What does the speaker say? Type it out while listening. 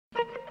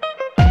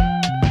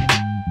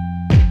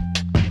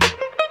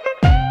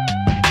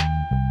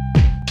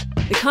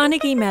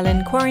Carnegie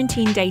Mellon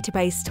Quarantine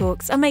Database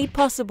Talks are made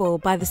possible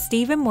by the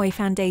Stephen Moy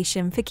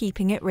Foundation for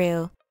Keeping It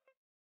Real,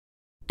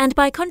 and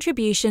by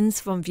contributions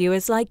from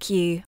viewers like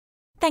you.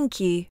 Thank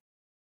you.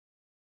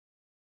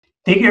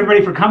 Thank you,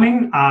 everybody, for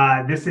coming.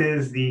 This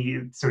is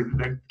the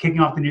kicking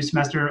off the new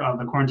semester of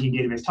the Quarantine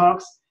Database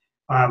Talks.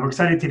 We're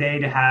excited today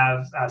to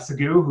have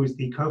Sugu, who's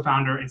the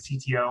co-founder and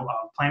CTO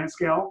of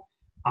PlanetScale.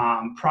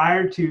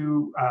 Prior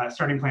to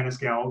starting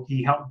PlanetScale,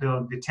 he helped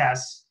build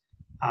Vitess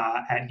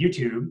at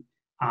YouTube,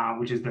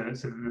 which is the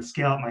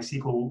scale-up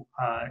MySQL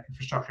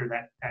infrastructure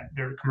that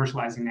they're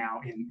commercializing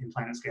now in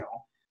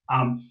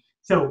PlanetScale.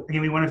 So again,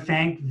 we want to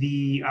thank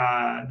the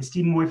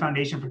Stephen Moy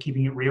Foundation for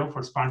keeping it real,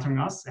 for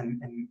sponsoring us and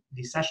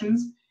these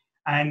sessions.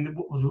 And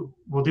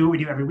we'll do what we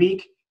do every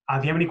week.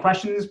 If you have any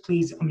questions,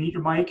 please unmute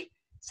your mic,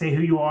 say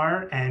who you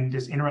are, and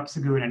just interrupt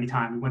Sugu at any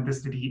time. We want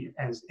this to be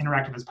as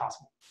interactive as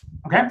possible.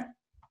 Okay?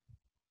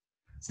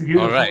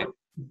 Sugu, all right.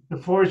 The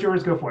floor is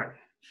yours. Go for it.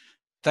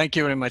 Thank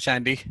you very much,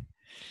 Andy.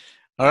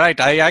 All right.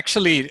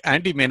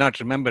 Andy may not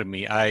remember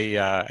me.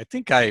 I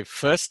think I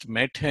first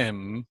met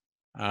him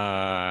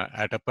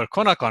at a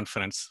Percona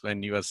conference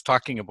when he was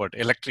talking about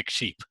electric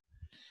sheep.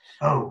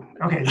 Oh,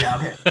 okay. Yeah,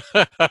 okay.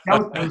 that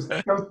was,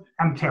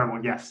 I'm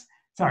terrible. Yes.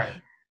 Sorry.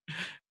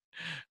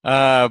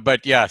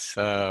 But yes,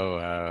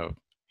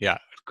 yeah,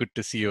 good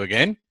to see you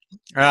again.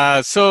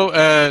 So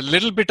a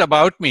little bit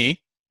about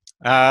me.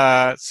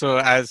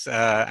 So as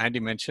Andy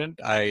mentioned,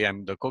 I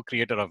am the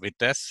co-creator of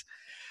Vitess.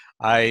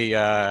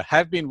 I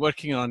have been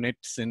working on it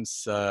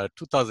since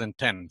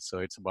 2010, so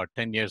it's about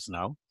 10 years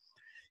now.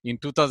 In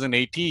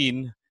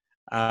 2018,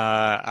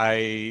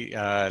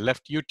 I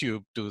left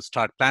YouTube to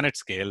start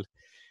PlanetScale,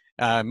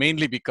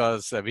 mainly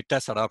because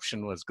Vitess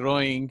adoption was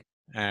growing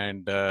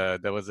and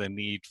there was a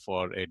need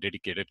for a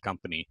dedicated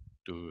company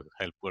to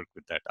help work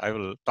with that. I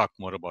will talk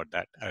more about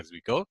that as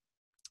we go.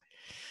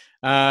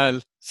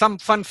 Some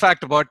fun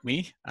fact about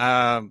me.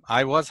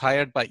 I was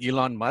hired by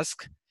Elon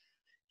Musk.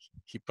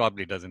 He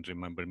probably doesn't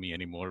remember me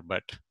anymore,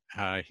 but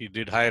he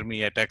did hire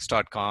me at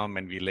X.com,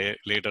 and we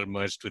later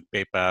merged with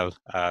PayPal.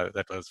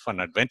 That was a fun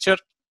adventure.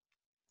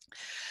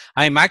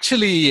 I'm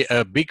actually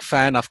a big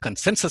fan of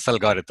consensus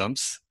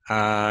algorithms.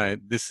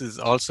 This is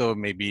also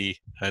maybe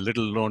a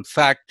little known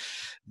fact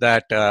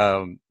that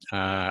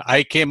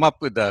I came up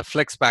with the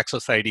Flex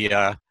Paxos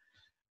idea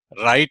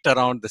right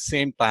around the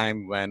same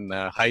time when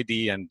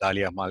Heidi and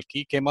Dalia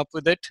Malki came up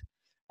with it.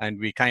 And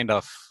we kind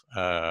of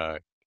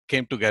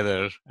came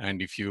together,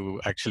 and if you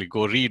actually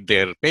go read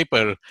their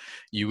paper,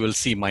 you will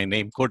see my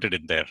name quoted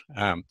in there.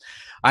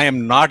 I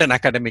am not an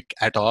academic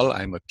at all.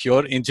 I'm a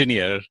pure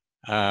engineer.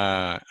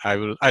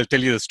 I'll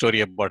tell you the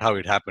story about how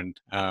it happened.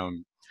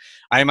 I'm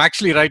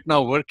actually right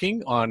now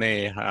working on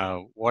a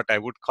what I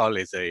would call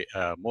is a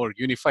more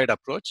unified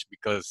approach,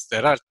 because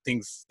there are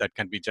things that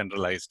can be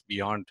generalized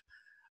beyond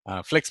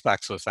Flex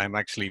Paxos. I'm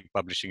actually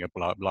publishing a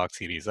blog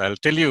series. I'll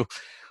tell you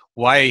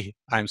why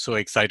I'm so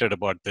excited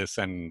about this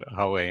and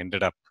how I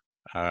ended up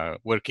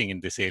working in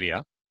this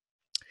area.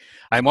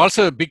 I'm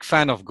also a big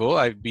fan of Go.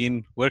 I've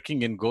been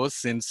working in Go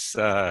since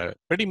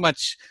pretty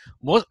much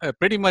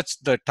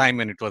the time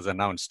when it was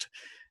announced.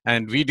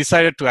 And we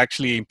decided to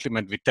actually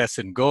implement Vitess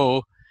in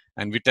Go.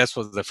 And Vitess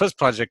was the first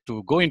project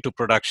to go into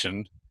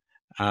production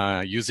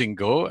using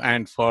Go.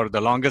 And for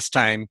the longest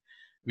time,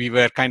 we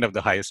were kind of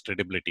the highest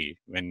readability.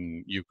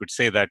 When you could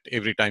say that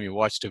every time you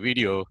watched a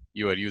video,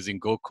 you were using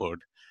Go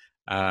code.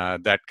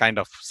 That kind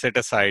of set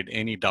aside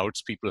any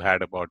doubts people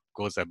had about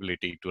Go's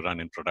ability to run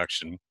in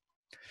production.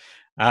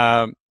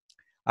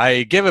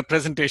 I gave a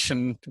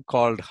presentation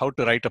called How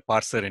to Write a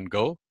Parser in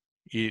Go.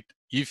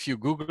 If you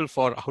Google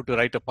for how to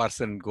write a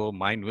parser in Go,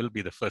 mine will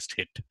be the first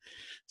hit.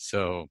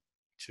 So,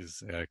 which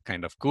is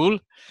kind of cool.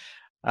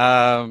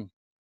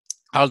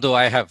 Although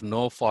I have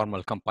no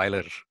formal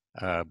compiler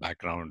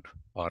background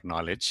or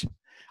knowledge.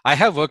 I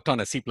have worked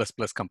on a C++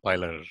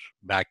 compiler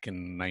back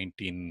in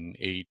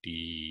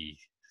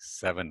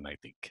 1987, I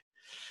think,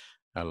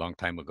 a long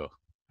time ago.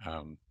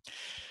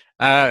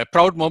 A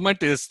proud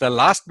moment is the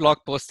last blog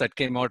post that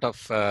came out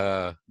of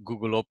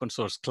Google Open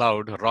Source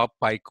Cloud. Rob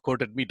Pike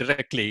quoted me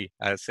directly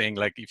as saying,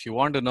 like, if you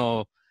want to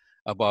know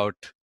about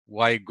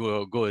why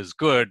Go is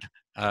good,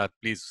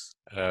 please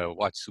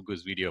watch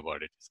Sugu's video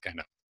about it. It's kind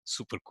of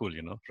super cool,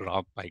 you know,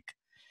 Rob Pike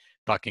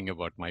talking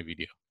about my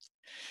video.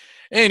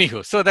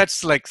 Anywho, so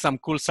that's like some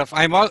cool stuff.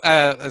 I'm all,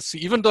 so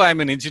even though I'm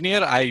an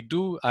engineer, I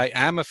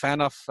am a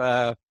fan of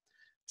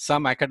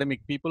some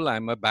academic people.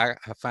 I'm a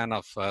fan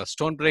of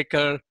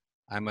Stonebreaker.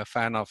 I'm a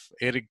fan of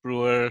Eric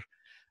Brewer.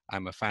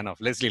 I'm a fan of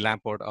Leslie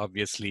Lamport,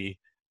 obviously.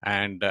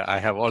 And I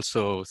have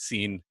also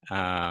seen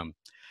Daniel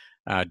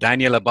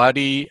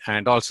Abadi,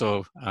 and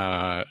also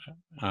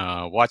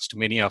watched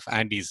many of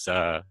Andy's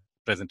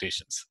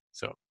presentations.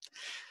 So a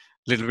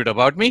little bit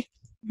about me.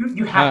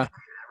 You have to do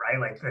that, right?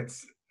 Like,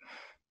 that's...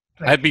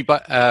 Like, I'd be,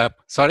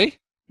 sorry?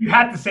 You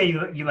had to say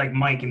you like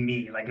Mike and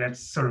me. Like, that's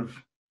sort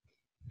of...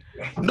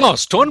 No,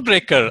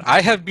 Stonebreaker.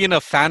 I have been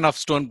a fan of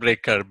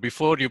Stonebreaker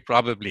before you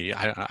probably.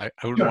 I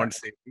wouldn't want to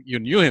say you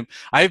knew him.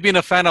 I've been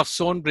a fan of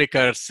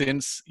Stonebreaker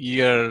since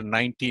year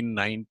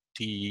 1990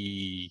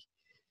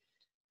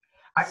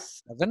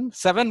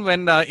 1997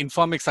 when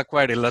Informix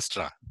acquired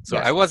Illustra. So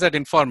Yes. I was at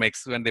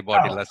Informix when they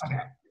bought Oh,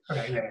 Illustra.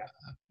 Okay,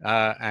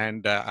 yeah.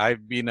 And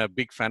I've been a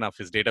big fan of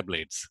his data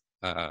blades.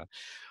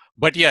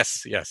 But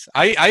yes,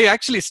 I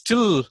actually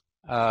still,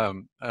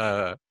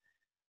 the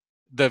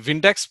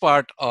Vindex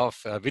part of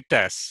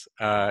Vitess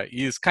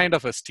is kind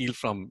of a steal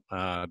from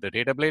the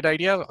data blade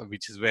idea,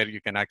 which is where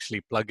you can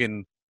actually plug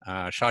in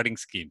sharding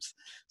schemes.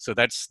 So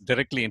that's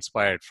directly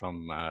inspired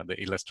from the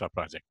Illustra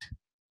project.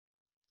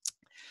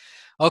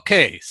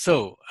 Okay,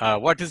 so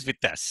what is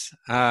Vitess?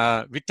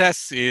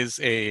 Vitess is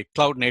a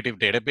cloud native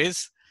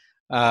database.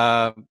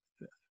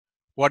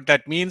 What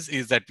that means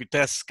is that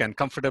Vitess can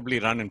comfortably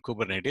run in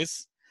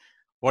Kubernetes.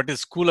 What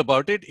is cool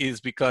about it is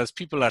because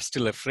people are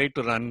still afraid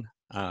to run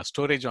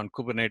storage on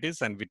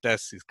Kubernetes, and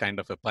Vitess is kind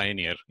of a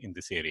pioneer in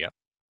this area.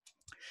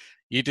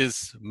 It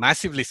is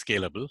massively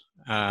scalable.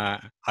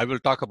 I will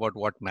talk about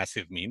what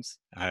massive means.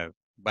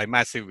 By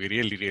massive, we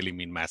really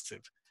mean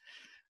massive.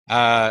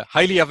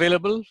 Highly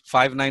available,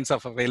 5 nines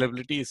of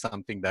availability is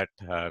something that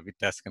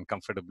Vitess can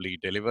comfortably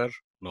deliver,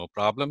 no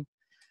problem.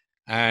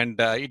 And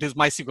it is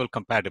MySQL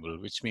compatible,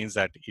 which means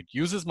that it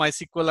uses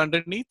MySQL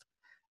underneath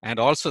and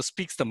also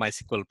speaks the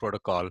MySQL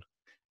protocol.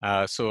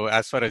 So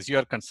as far as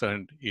you're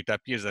concerned, it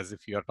appears as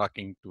if you're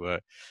talking to a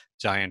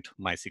giant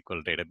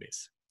MySQL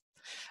database.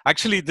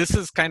 Actually, this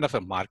is kind of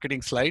a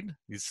marketing slide.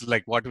 This is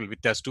like, what will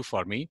Vitess do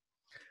for me?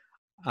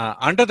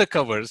 Under the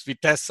covers,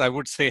 Vitess, I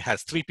would say,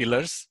 has 3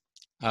 pillars.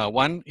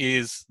 One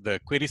is the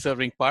query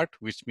serving part,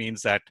 which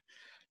means that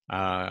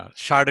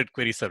sharded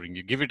query serving.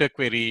 You give it a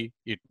query,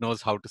 it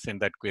knows how to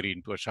send that query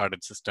into a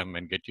sharded system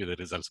and get you the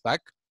results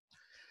back.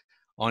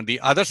 On the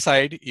other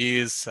side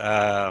is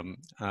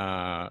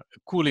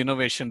cool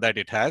innovation that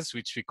it has,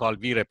 which we call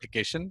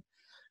vReplication,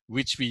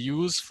 which we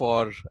use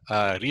for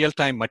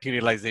real-time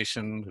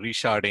materialization,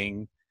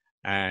 resharding,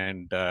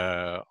 and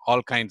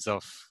all kinds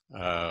of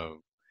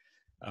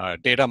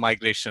data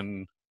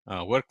migration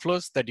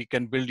workflows that you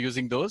can build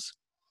using those.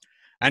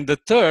 And the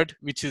third,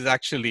 which is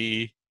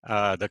actually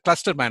the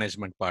cluster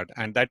management part,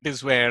 and that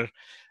is where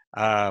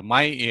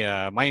my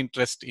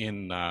interest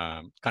in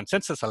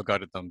consensus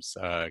algorithms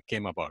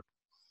came about.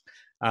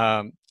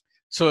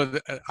 So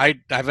I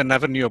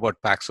never knew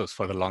about Paxos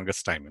for the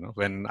longest time. You know,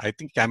 when I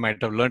think I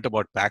might have learned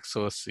about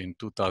Paxos in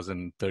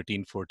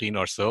 2013, 14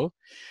 or so,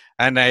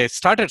 and I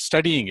started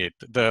studying it.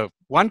 The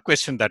one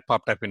question that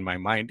popped up in my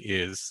mind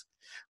is,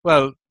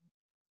 well,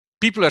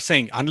 people are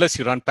saying unless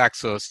you run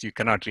Paxos, you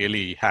cannot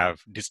really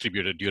have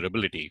distributed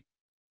durability.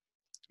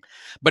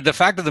 But the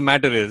fact of the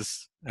matter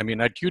is, I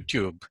mean, at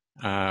YouTube,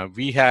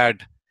 we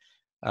had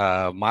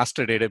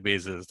master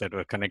databases that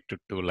were connected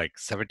to like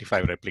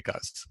 75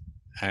 replicas.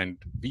 And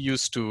we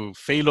used to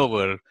fail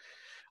over,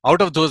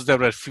 out of those, there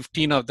were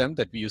 15 of them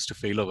that we used to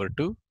fail over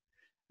to.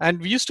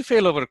 And we used to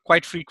fail over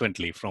quite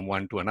frequently from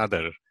one to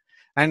another.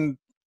 And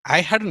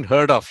I hadn't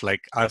heard of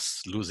like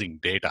us losing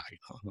data,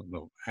 you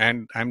know?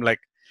 And I'm like,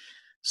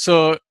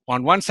 so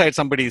on one side,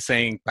 somebody is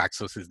saying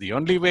Paxos is the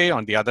only way.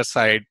 On the other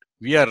side,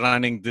 we are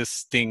running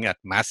this thing at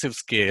massive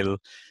scale,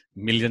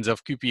 millions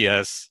of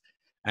QPS,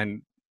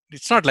 and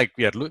it's not like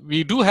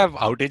we do have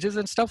outages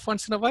and stuff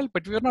once in a while,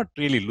 but we're not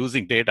really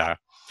losing data.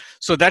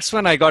 So that's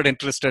when I got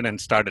interested and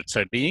started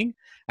studying.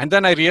 And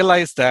then I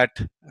realized that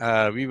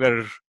we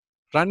were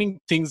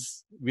running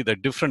things with a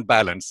different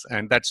balance.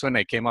 And that's when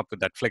I came up with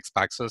that Flex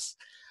Paxos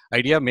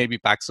idea. Maybe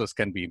Paxos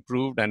can be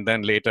improved. And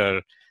then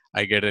later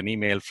I get an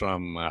email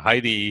from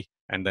Heidi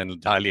and then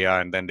Dahlia,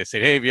 and then they say,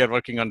 hey, we are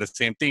working on the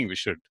same thing. We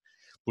should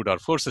put our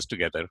forces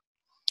together.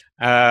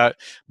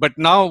 But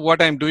now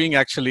what I'm doing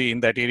actually in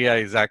that area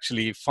is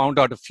actually found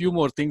out a few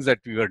more things that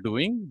we were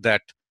doing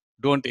that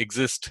don't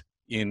exist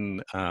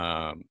in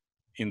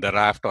the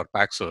Raft or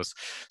Paxos.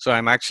 So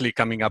I'm actually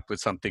coming up with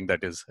something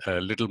that is a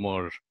little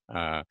more.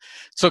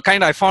 So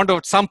kind of I found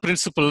out some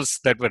principles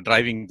that were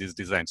driving this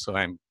design. So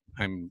I'm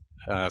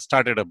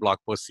started a blog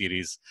post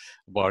series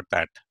about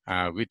that,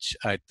 which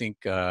I think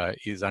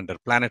is under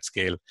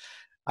PlanetScale.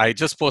 I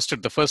just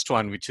posted the first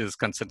one, which is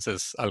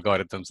consensus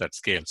algorithms at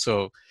scale.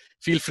 So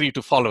feel free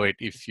to follow it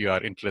if you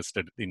are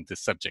interested in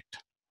this subject.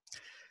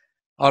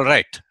 All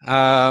right.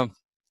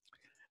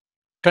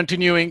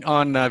 Continuing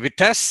on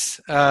Vitess.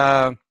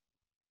 Where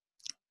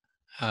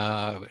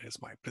is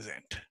my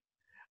present?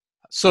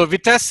 So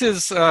Vitess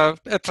is a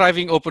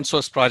thriving open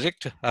source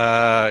project.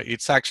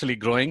 It's actually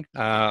growing.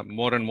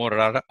 More and more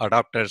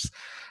adopters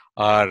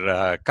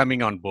are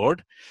coming on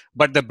board.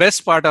 But the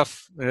best part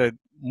of,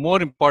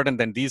 more important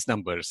than these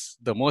numbers,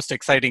 the most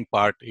exciting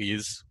part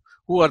is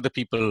who are the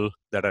people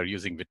that are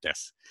using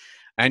Vitess.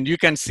 And you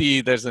can see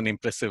there's an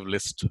impressive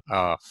list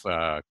of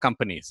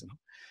companies.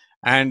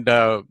 And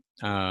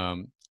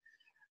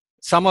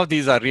some of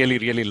these are really,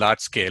 really large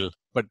scale,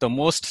 but the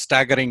most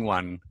staggering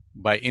one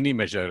by any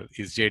measure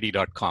is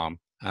JD.com.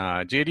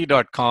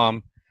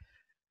 JD.com,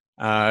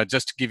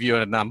 just to give you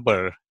a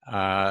number,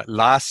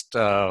 last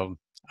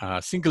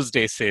Singles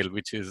Day sale,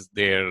 which is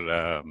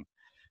their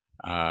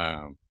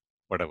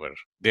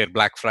their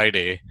Black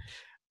Friday,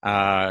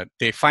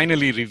 they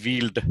finally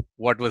revealed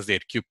what was their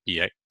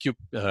peak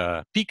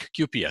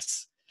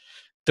QPS,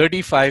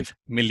 35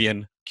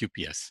 million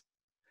QPS.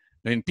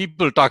 When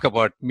people talk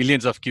about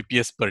millions of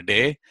QPS per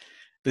day,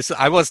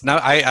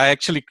 I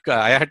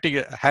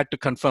had to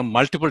confirm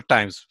multiple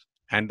times,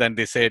 and then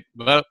they said,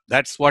 well,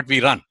 that's what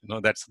we run.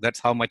 That's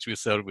how much we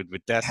serve with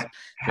Vitess.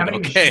 How many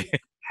okay.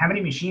 How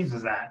many machines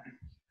was that?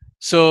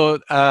 So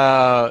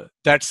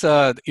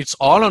it's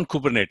all on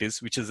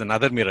Kubernetes, which is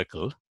another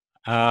miracle,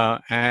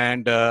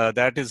 and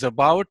that is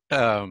about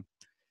the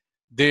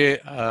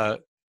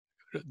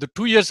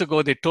 2 years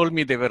ago they told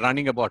me they were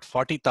running about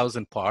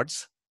 40,000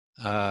 pods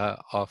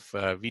of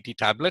VT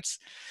tablets.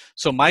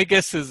 So my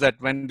guess is that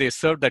when they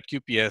served that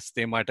QPS,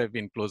 they might have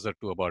been closer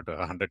to about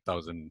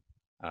 100,000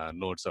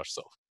 nodes or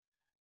so.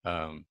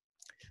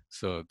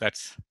 So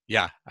that's,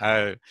 yeah.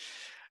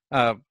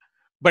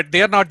 But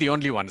they are not the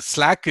only ones.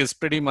 Slack is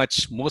pretty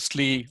much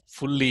mostly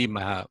fully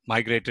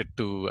migrated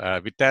to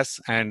Vitess,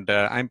 and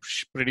I'm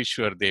pretty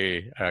sure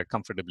they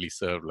comfortably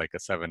serve like a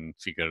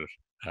 7-figure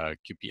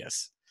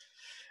QPS.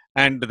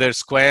 And there's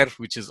Square,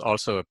 which is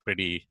also a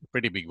pretty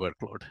big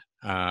workload.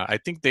 I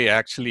think they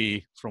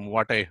actually, from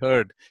what I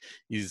heard,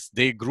 is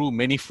they grew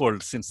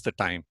manyfold since the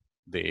time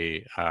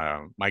they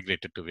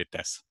migrated to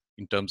Vitess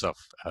in terms of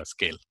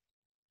scale.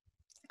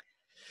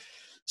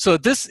 So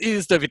this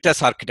is the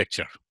Vitess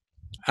architecture.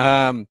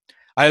 I'll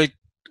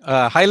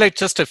highlight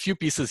just a few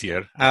pieces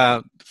here.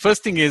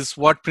 First thing is,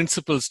 what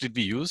principles did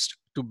we use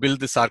to build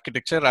this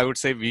architecture? I would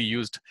say we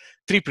used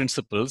 3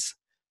 principles: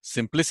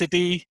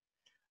 simplicity,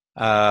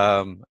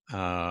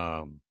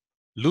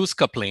 loose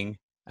coupling,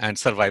 and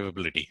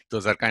survivability.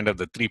 Those are kind of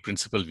the 3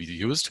 principles we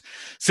used.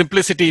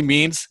 Simplicity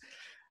means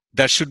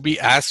there should be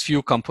as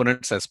few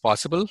components as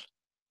possible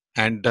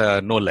and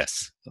no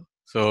less.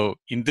 So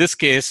in this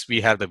case,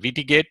 we have the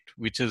VT gate,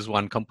 which is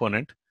one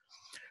component.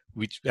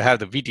 We have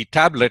the VT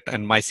tablet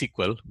and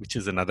MySQL, which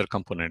is another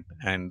component,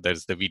 and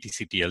there's the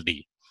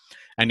VTCTLD.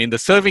 And in the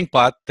serving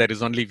path, there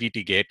is only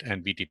VT gate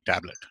and VT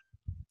tablet.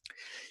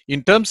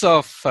 In terms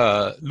of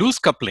loose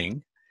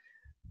coupling,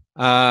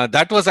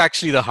 that was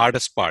actually the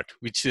hardest part,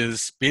 which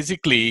is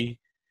basically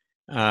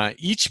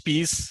each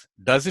piece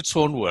does its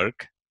own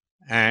work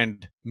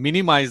and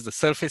minimize the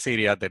surface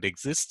area that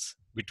exists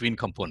between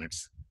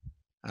components,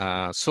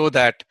 so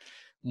that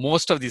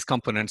most of these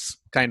components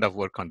kind of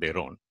work on their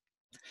own.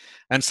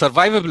 And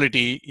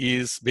survivability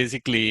is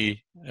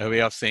basically a way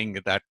of saying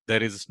that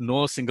there is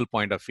no single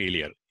point of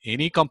failure.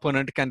 Any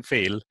component can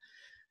fail,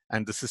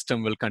 and the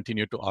system will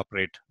continue to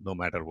operate no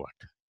matter what.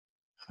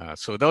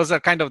 So those are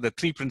kind of the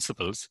 3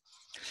 principles.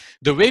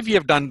 The way we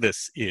have done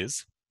this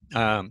is,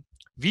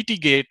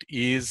 VT-Gate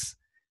is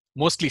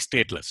mostly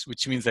stateless,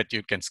 which means that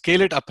you can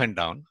scale it up and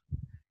down.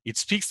 It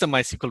speaks the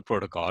MySQL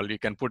protocol. You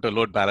can put a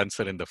load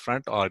balancer in the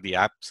front, or the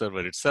app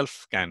server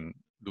itself can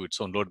do its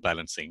own load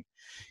balancing.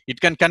 It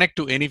can connect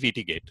to any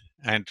VT-Gate,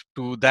 and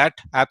to that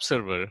app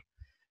server,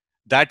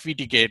 that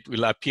VT-Gate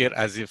will appear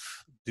as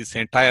if this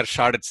entire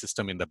sharded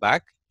system in the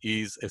back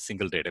is a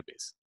single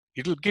database.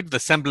 It will give the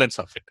semblance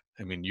of it.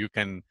 I mean,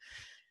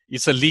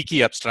 it's a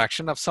leaky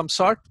abstraction of some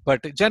sort,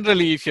 but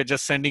generally, if you're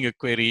just sending a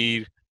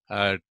query,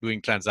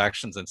 doing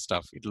transactions and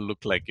stuff, it'll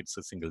look like it's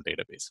a single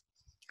database.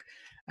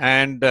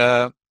 And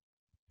the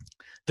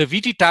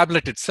VT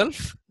tablet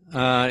itself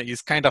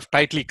is kind of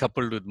tightly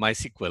coupled with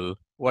MySQL.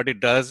 What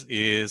it does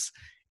is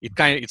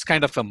it's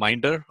kind of a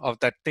minder of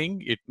that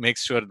thing. It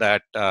makes sure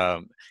that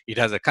it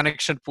has a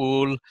connection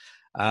pool.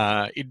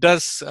 It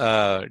does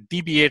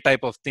DBA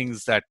type of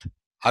things that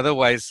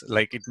otherwise,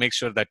 like, it makes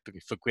sure that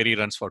if a query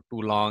runs for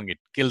too long, it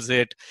kills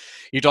it.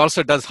 It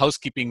also does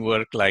housekeeping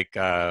work, like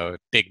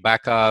take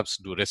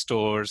backups, do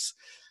restores.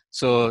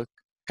 So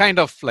kind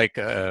of like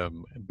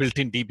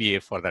built-in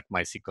DBA for that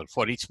MySQL,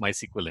 for each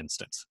MySQL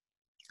instance.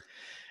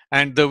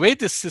 And the way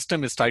this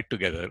system is tied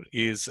together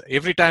is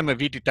every time a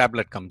VT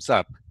tablet comes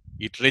up,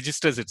 it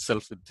registers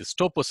itself with this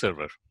topo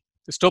server.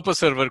 This topo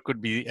server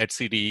could be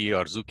etcd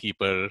or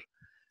Zookeeper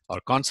or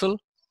console.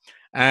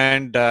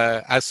 And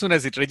as soon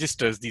as it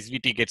registers, these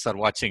VT gates are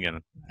watching it.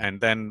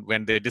 And then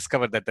when they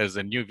discover that there's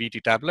a new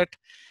VT tablet,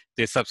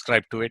 they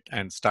subscribe to it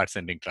and start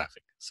sending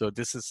traffic. So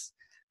this is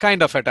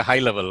kind of at a high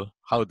level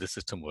how the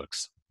system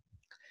works.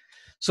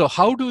 So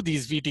how do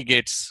these VT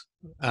gates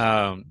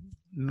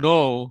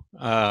know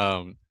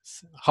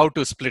how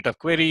to split a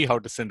query, how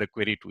to send a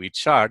query to each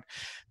shard?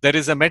 There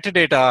is a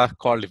metadata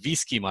called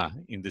vSchema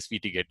in this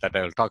VT gate that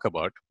I will talk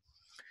about,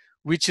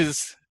 which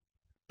is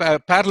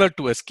parallel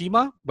to a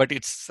schema, but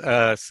it's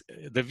the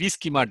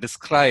vSchema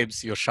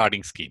describes your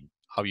sharding scheme,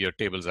 how your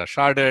tables are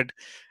sharded,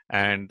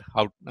 and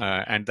how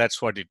and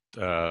that's what it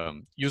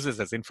uses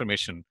as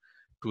information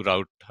to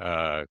route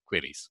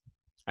queries.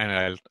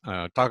 And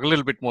I'll talk a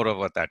little bit more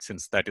about that,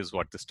 since that is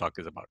what this talk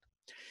is about.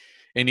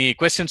 Any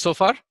questions so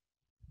far?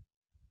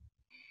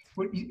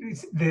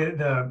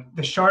 The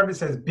shard that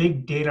says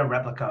big data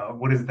replica,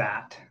 what is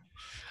that?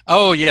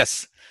 Oh,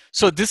 yes.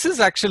 So this is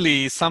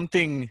actually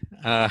something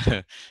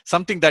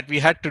something that we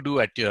had to do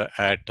at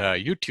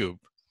YouTube.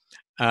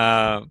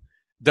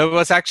 There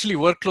was actually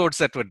workloads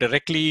that were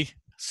directly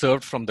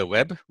served from the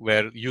web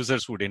where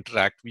users would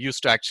interact. We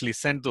used to actually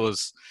send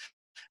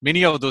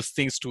many of those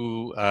things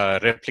to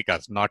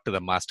replicas, not to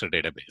the master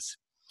database.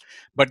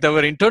 But there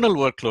were internal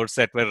workloads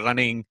that were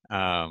running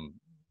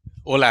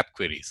OLAP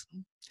queries.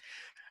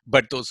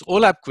 But those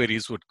OLAP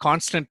queries would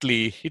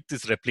constantly hit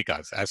these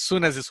replicas. As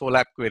soon as this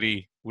OLAP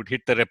query would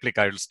hit the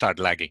replica, it will start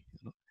lagging.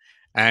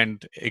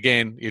 And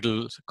again,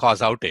 it'll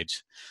cause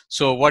outage.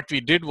 So what we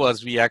did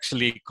was we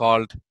actually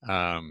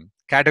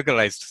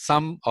categorized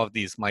some of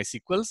these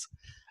MySQLs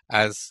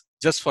as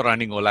just for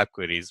running OLAP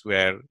queries,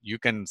 where you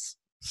can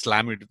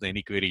slam it with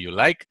any query you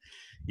like.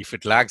 If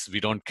it lags, we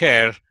don't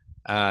care,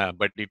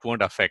 but it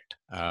won't affect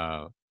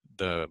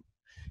the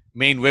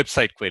main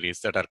website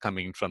queries that are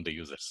coming from the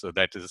users. So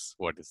that is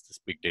what is this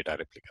big data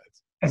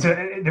replicas. And so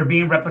they're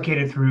being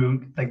replicated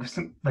through like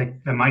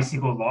the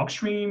MySQL log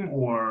stream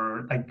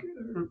or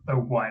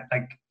what?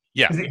 Like,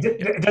 yeah,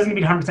 it doesn't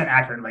need to be 100%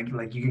 accurate.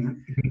 Like you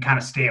can kind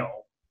of stale.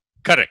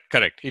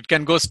 Correct. It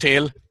can go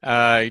stale.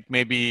 It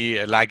may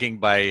be lagging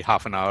by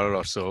half an hour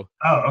or so.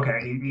 Oh,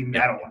 okay. Even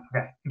that one.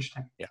 Okay,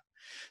 interesting.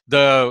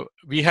 Yeah.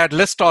 We had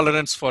less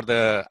tolerance for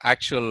the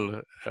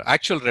actual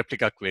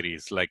replica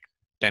queries, like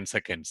 10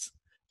 seconds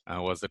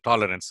was the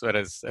tolerance,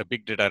 whereas a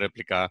big data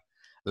replica,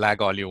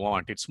 lag all you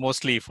want. It's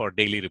mostly for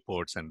daily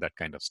reports and that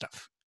kind of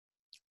stuff.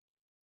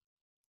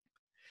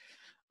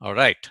 All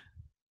right.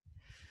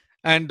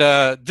 And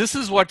this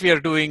is what we are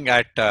doing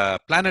at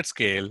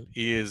PlanetScale,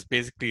 is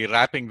basically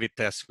wrapping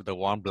Vitess with a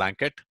warm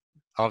blanket.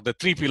 Of the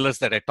 3 pillars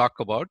that I talk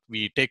about,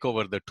 we take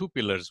over the 2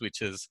 pillars,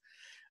 which is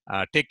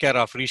take care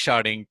of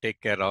resharding,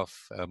 take care of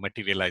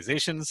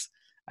materializations,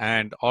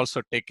 and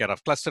also take care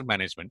of cluster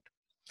management.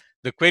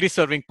 The query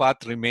serving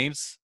path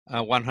remains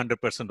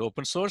 100%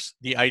 open source.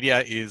 The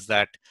idea is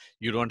that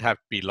you don't have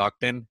to be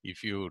locked in.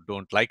 If you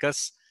don't like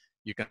us,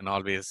 you can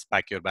always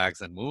pack your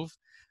bags and move.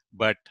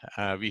 But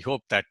we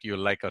hope that you'll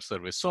like our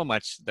service so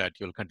much that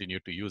you'll continue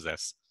to use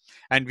us.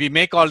 And we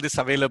make all this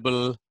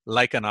available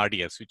like an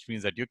RDS, which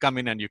means that you come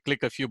in and you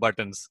click a few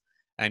buttons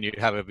and you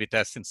have a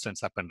Vitess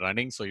instance up and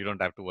running. So you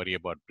don't have to worry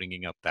about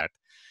bringing up that.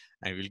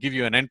 And we'll give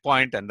you an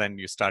endpoint and then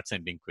you start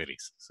sending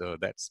queries. So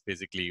that's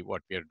basically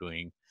what we are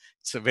doing.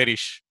 It's a very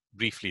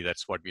briefly,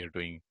 that's what we are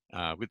doing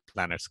with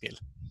PlanetScale.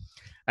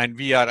 And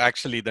we are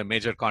actually the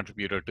major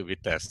contributor to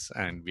Vitess,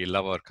 and we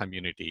love our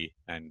community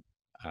and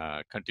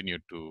continue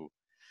to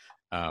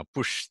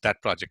push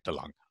that project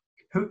along.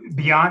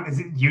 Beyond, is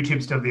it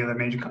YouTube still the other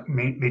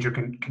major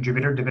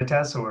contributor to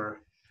Vitess,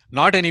 or?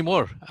 Not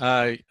anymore.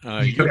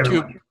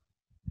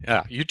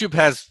 YouTube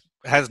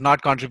has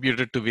not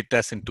contributed to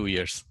Vitess in 2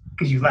 years.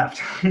 Because you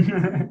left.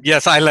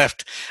 Yes, I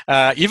left.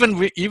 Even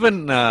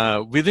within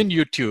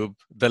YouTube,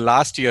 the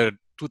last year,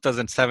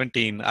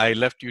 2017, I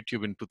left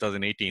YouTube in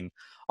 2018.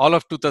 All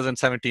of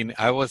 2017,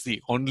 I was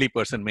the only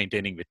person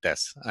maintaining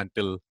Vitess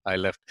until I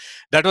left.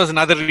 That was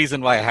another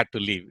reason why I had to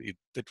leave.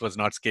 It was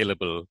not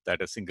scalable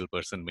that a single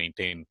person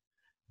maintain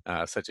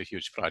such a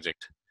huge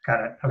project.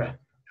 Got it. Okay.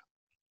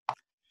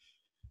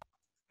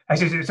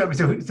 Actually, so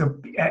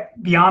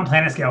beyond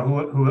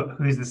PlanetScale,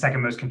 who is the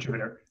second most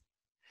contributor?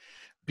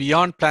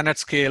 Beyond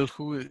PlanetScale,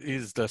 who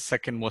is the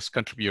second most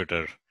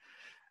contributor?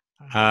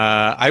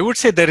 I would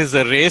say there is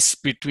a race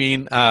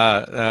between,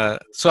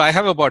 so I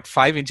have about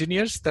 5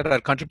 engineers that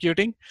are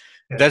contributing.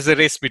 Yeah. There's a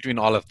race between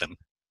all of them.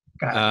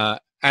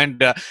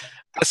 And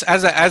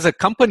as a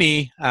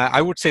company,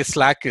 I would say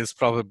Slack is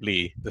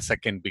probably the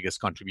second biggest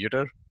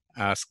contributor.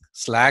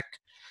 Slack,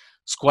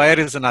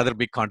 Square is another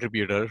big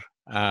contributor.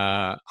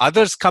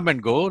 Others come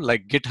and go,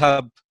 like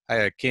GitHub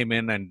came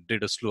in and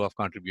did a slew of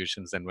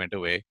contributions and went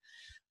away.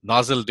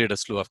 Nozzle did a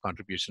slew of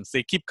contributions.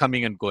 They keep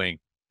coming and going.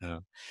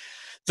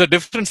 The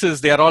difference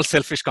is they are all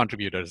selfish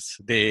contributors.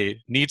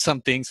 They need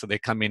something, so they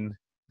come in,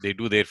 they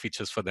do their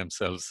features for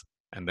themselves,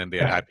 and then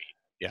they're happy.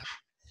 Yeah.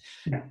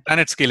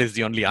 PlanetScale is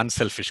the only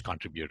unselfish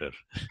contributor.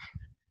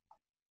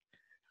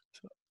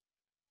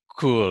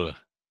 Cool.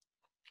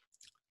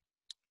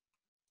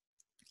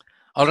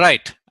 All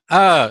right.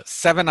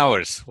 7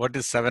 hours. What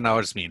does 7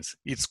 hours means?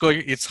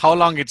 It's how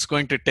long it's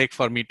going to take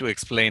for me to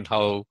explain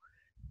how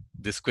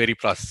this query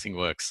processing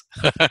works.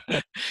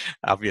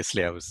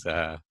 Obviously, I was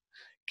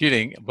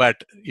kidding,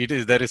 but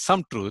there is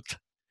some truth.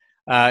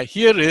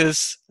 Here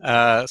is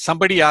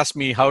somebody asked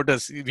me, how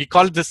does we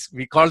call this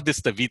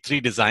the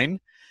V3 design,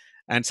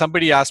 and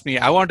somebody asked me,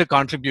 I want to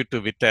contribute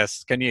to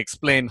Vitess. Can you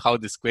explain how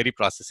this query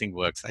processing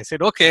works? I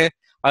said, okay,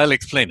 I'll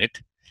explain it.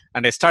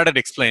 And I started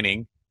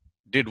explaining,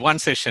 did one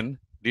session,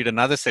 did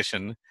another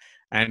session,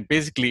 and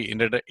basically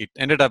it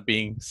ended up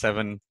being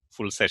 7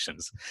 full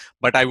sessions.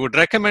 But I would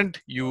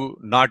recommend you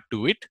not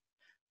do it,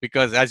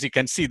 because as you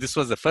can see, this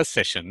was the first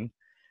session,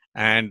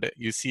 and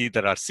you see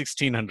there are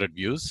 1,600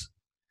 views.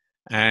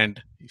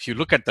 And if you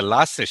look at the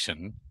last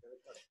session,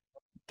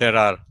 there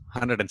are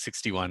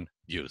 161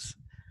 views.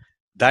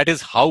 That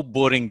is how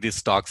boring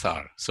these talks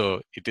are.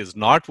 So it is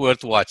not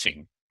worth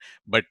watching.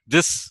 But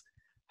this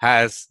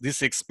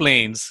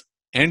explains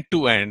end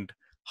to end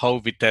how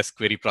Vitess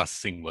query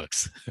processing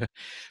works.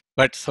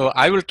 But so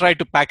I will try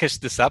to package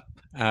this up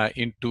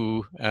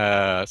into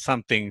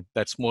something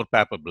that's more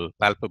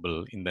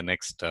palpable in the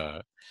next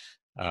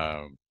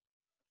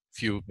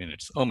few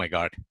minutes. Oh my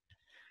God,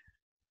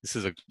 this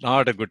is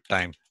not a good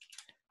time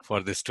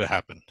for this to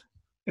happen.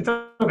 It's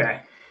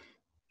okay.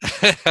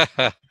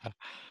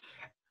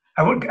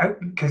 I would,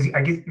 because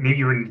I guess maybe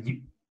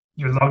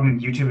you're logged in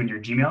YouTube in your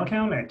Gmail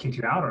account and it kicked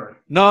you out, or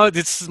no,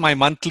 this is my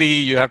monthly.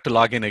 You have to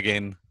log in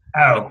again.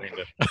 Oh,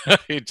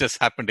 it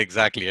just happened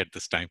exactly at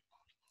this time.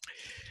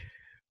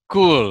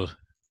 Cool.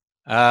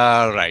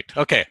 All right.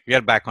 Okay, we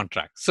are back on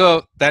track.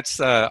 So that's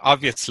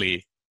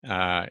obviously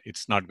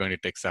it's not going to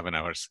take 7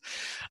 hours.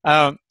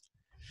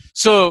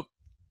 So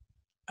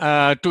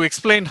to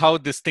explain how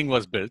this thing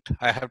was built,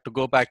 I have to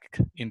go back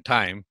in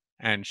time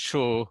and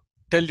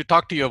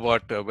talk to you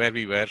about where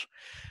we were.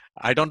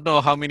 I don't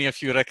know how many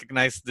of you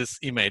recognize this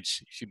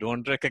image. If you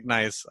don't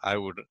recognize, I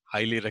would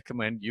highly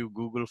recommend you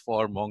Google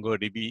for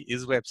MongoDB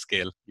is web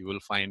scale. You will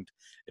find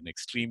an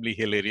extremely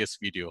hilarious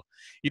video.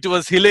 It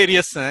was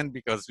hilarious then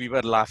because we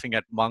were laughing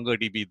at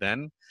MongoDB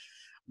then,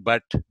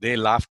 but they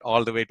laughed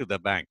all the way to the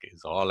bank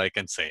is all I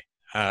can say.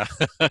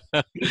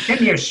 He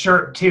sent me a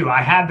shirt too.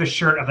 I have the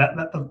shirt of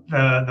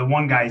the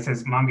one guy who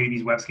says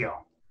MongoDB's web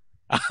scale.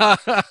 I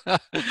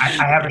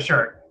have a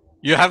shirt.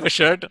 You have a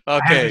shirt?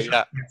 Okay,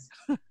 yeah.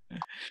 Yes.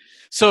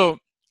 So,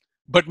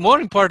 but more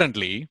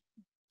importantly,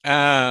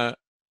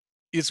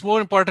 it's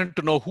more important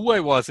to know who I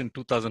was in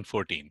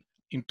 2014.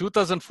 In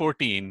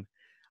 2014,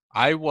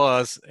 I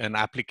was an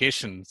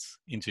applications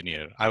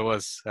engineer. I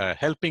was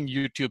helping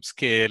YouTube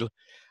scale.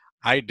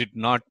 I did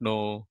not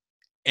know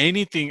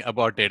anything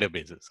about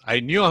databases. I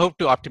knew how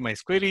to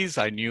optimize queries.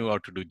 I knew how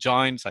to do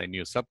joins. I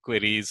knew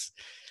subqueries.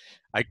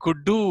 I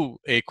could do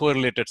a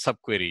correlated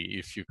subquery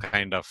if you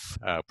kind of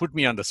put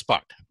me on the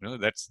spot.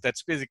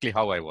 That's basically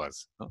how I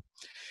was.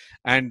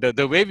 And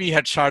the way we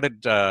had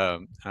sharded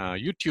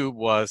YouTube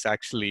was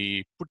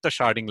actually put the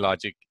sharding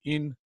logic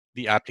in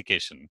the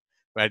application,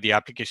 where the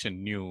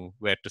application knew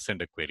where to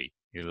send a query.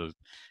 You'll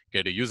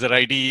get a user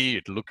ID,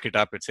 it'll look it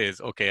up, it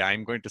says, okay,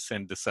 I'm going to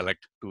send this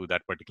select to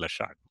that particular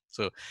shard.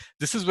 So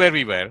this is where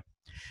we were.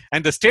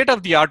 And the state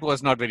of the art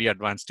was not very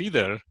advanced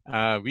either.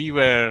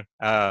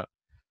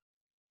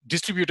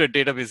 Distributed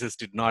databases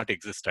did not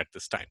exist at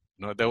this time.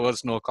 There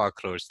was no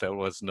cockroach, there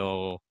was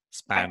no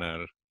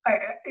spanner.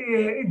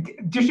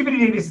 Distributed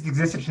databases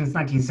existed since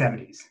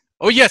 1970s.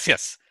 Oh, yes.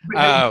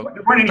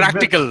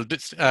 Practical,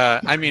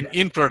 I mean,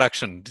 in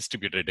production,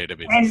 distributed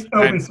databases. And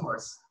open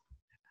source.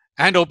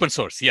 And open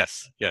source,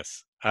 yes.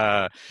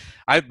 By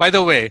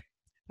the way,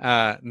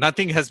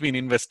 nothing has been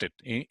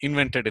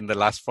invented in the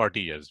last 40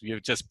 years. We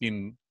have just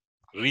been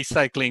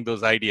recycling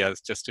those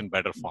ideas just in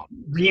better form.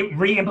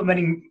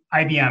 Re-implementing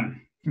IBM.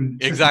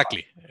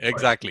 Exactly.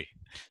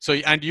 So,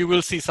 and you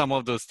will see some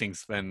of those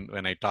things when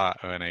I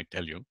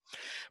tell you.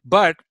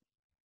 But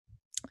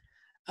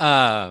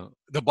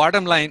the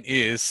bottom line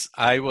is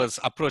I was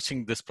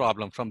approaching this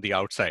problem from the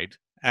outside.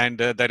 And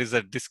there is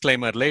a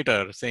disclaimer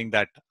later saying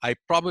that I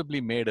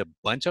probably made a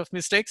bunch of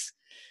mistakes.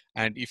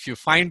 And if you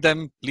find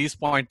them, please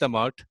point them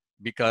out,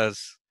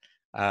 because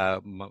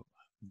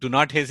do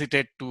not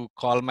hesitate to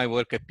call my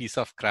work a piece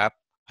of crap.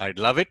 I'd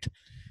love it,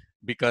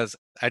 because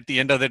at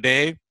the end of the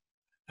day,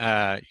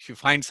 if you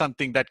find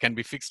something that can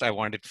be fixed, I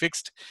want it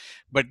fixed.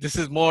 But this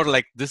is more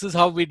like, this is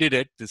how we did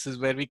it. This is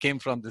where we came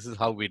from. This is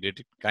how we did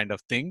it, kind of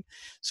thing.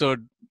 So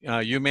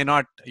you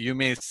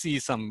may see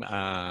some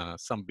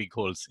big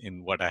holes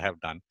in what I have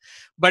done.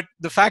 But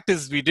the fact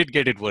is, we did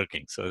get it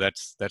working. So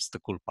that's the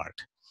cool part.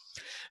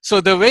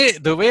 So the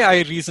way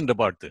I reasoned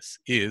about this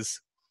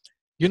is,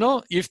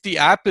 if the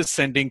app is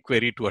sending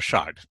query to a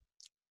shard,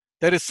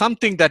 there is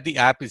something that the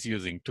app is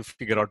using to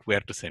figure out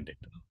where to send it.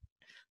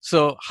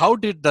 So how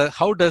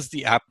does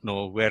the app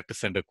know where to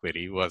send a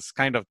query was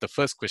kind of the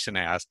first question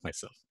I asked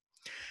myself.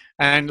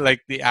 And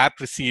like, the app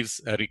receives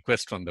a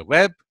request from the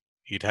web,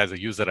 it has a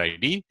user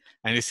ID,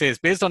 and it says,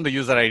 based on the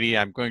user ID,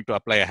 I'm going to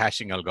apply a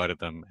hashing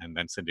algorithm and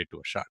then send it to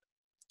a shard.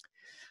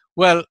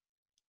 Well,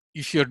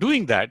 if you're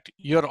doing that,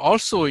 you're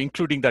also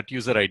including that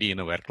user ID in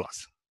a where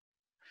clause.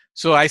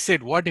 So I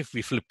said, what if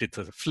we flip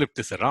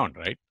this around,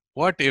 right?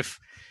 What if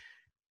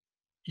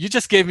you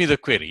just gave me the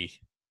query,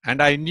 and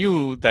I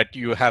knew that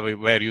you have a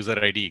where user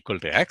ID equal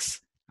to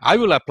X, I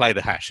will apply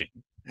the hashing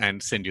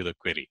and send you the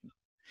query.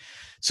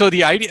 So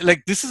the idea,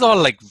 like, this is all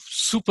like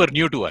super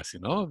new to us,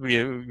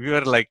 we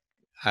were like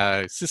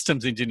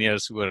systems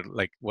engineers who were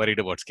like worried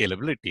about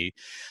scalability.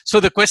 So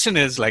the question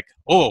is like,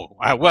 oh,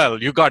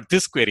 well, you got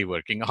this query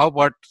working. How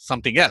about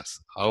something else?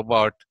 How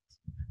about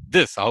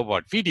this? How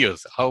about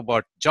videos? How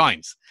about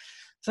joins?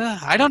 So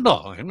I don't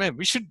know. I mean,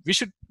 we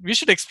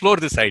should explore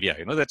this idea.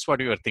 That's what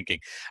we were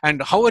thinking.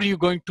 And how are you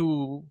going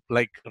to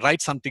like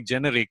write something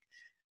generic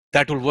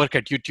that will work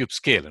at YouTube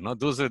scale?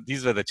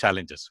 These were the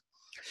challenges.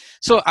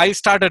 So I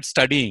started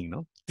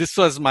studying. This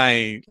was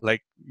my,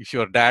 like, if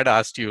your dad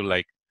asked you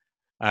like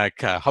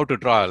how to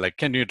draw, like,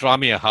 can you draw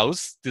me a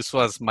house? This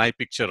was my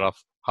picture of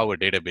how a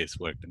database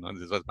worked.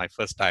 This was my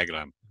first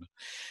diagram.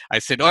 I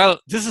said, well,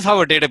 this is how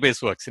a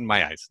database works in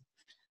my eyes.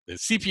 The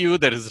CPU,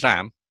 there is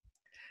RAM.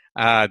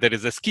 there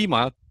is a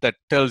schema that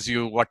tells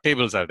you what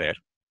tables are there.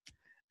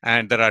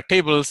 And there are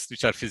tables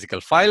which are physical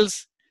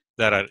files,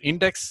 there are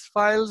index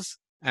files,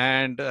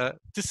 and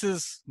this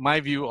is my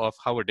view of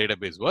how a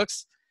database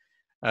works.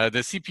 The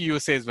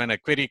CPU says when a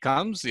query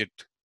comes, it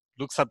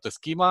looks up the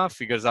schema,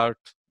 figures out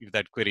if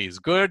that query is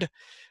good,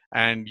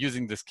 and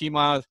using the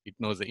schema, it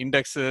knows the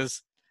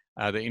indexes.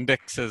 The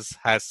indexes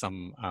has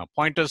some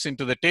pointers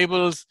into the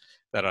tables.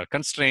 There are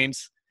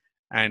constraints.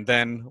 And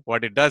then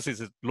what it does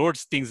is it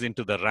loads things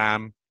into the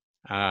RAM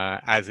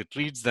as it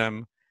reads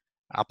them,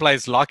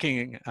 applies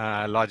locking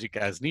logic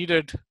as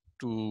needed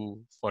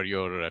for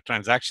your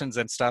transactions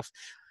and stuff.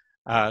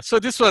 So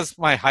this was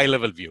my high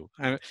level view.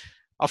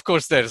 Of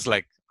course, there's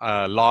like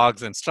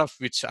logs and stuff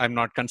which I'm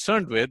not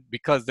concerned with,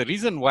 because the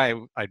reason why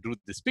I drew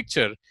this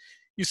picture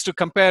is to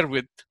compare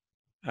with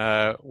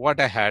what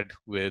I had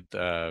with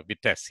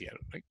Vitess here.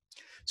 Right?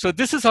 So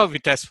this is how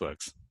Vitess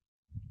works.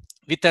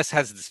 Vitess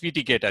has this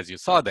VT-gate, as you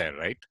saw there,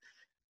 right?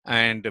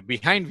 And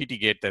behind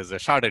VT-gate, there's a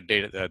sharded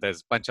data.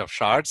 There's a bunch of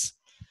shards.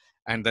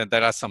 And then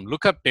there are some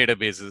lookup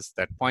databases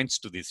that points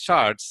to these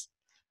shards.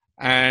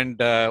 And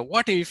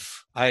what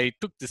if I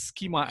took this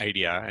schema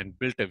idea and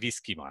built a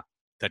V-schema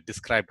that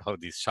described how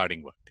these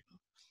sharding worked?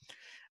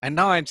 And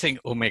now I'm saying,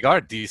 oh my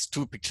God, these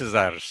two pictures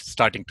are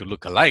starting to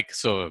look alike.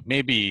 So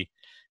maybe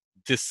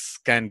this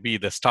can be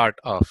the start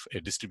of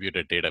a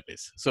distributed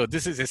database. So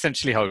this is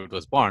essentially how it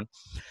was born.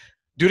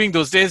 During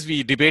those days,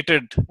 we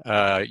debated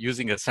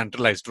using a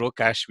centralized row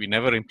cache. We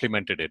never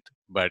implemented it,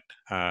 but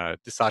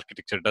this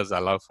architecture does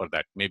allow for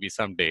that. Maybe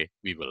someday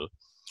we will.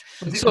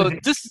 Did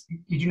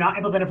you not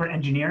implement it for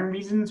engineering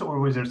reasons, or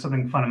was there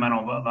something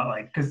fundamental about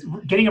like, because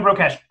getting a row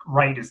cache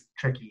right is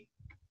tricky?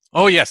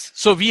 Oh yes,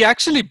 so we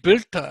actually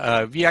built,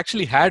 we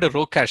actually had a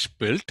row cache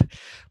built,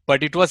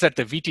 but it was at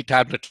the VT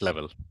tablet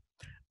level.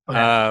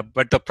 Okay.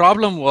 But the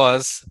problem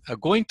was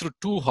going through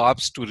 2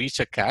 hops to reach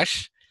a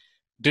cache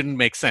didn't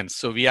make sense.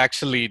 So we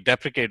actually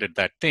deprecated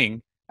that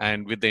thing,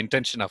 and with the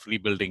intention of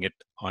rebuilding it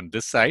on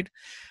this side.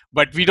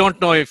 But we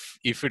don't know if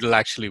it'll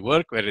actually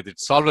work, whether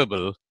it's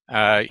solvable.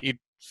 It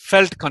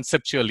felt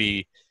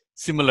conceptually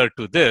similar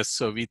to this,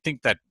 so we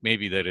think that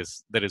maybe there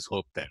is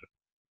hope there,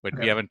 but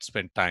okay. We haven't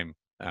spent time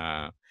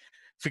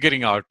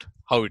figuring out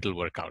how it'll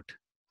work out.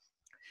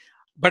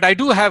 But I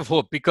do have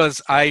hope,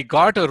 because I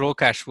got a row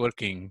cache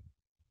working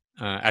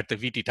at the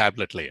VT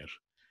tablet layer.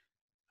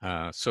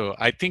 So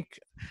I think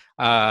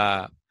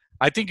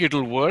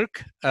it'll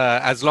work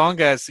as long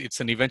as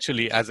it's an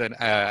eventually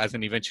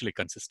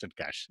consistent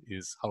cache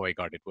is how I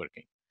got it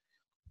working.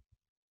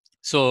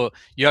 So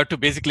you have to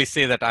basically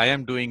say that I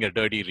am doing a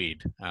dirty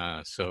read.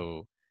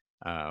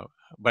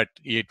 But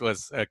it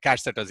was a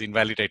cache that was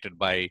invalidated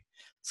by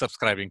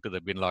subscribing to the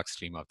binlog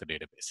stream of the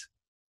database.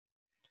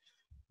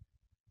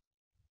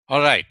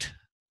 All right.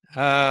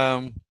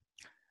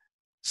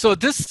 So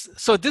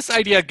this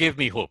idea gave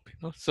me hope.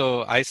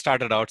 So I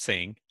started out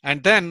saying,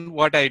 and then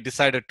what I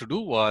decided to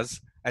do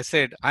was, I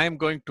said, I am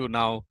going to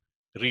now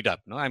read up.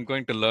 I'm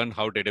going to learn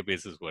how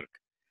databases work.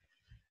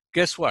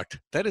 Guess what?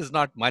 There is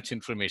not much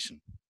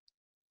information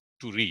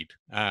to read,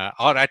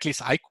 or at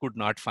least I could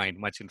not find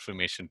much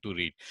information to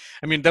read.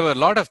 I mean, there were a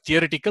lot of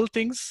theoretical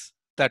things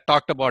that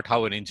talked about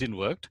how an engine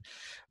worked,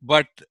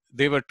 but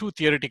they were too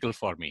theoretical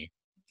for me.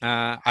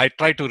 I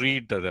tried to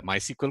read the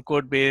MySQL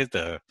code base,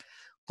 the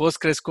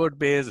Postgres code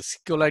base, the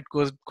SQLite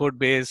code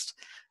base.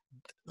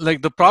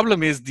 Like, the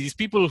problem is these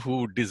people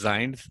who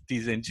designed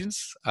these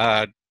engines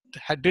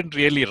didn't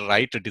really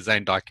write a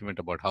design document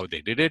about how they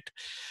did it.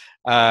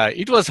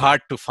 It was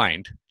hard to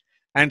find.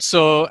 And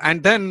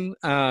then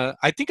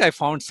I think I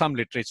found some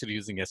literature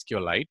using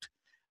SQLite.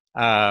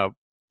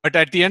 But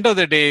at the end of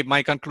the day,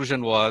 my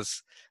conclusion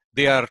was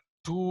they are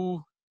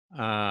too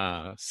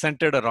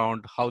centered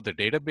around how the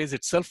database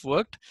itself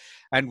worked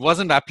and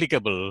wasn't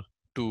applicable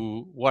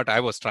to what I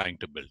was trying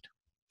to build.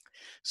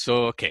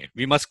 So, okay,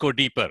 we must go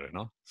deeper,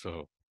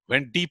 So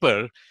went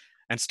deeper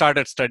and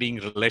started studying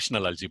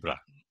relational algebra.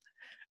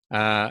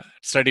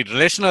 Studied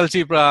relational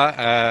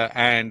algebra,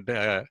 and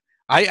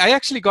I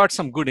actually got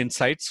some good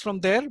insights from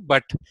there,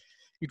 but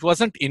it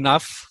wasn't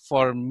enough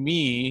for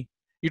me.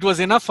 It was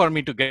enough for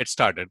me to get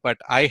started, but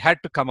I had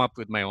to come up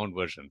with my own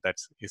version.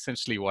 That's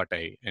essentially what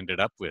I ended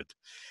up with,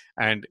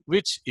 and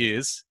which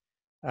is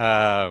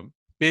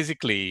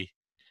basically,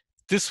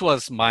 this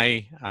was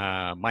my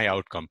my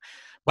outcome.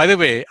 By the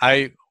way,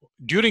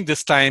 during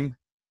this time,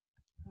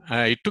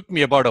 it took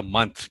me about a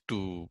month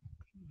to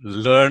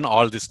learn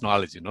all this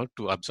knowledge,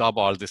 to absorb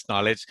all this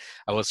knowledge.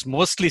 I was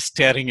mostly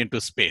staring into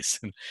space.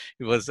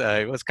 It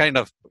was kind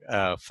of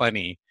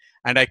funny,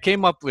 and I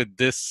came up with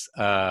this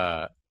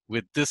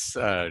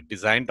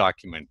design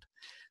document,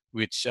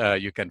 which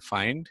you can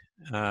find.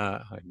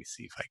 Let me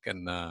see if I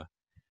can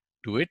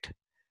do it.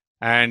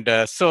 And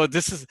so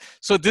this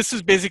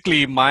is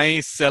basically my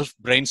self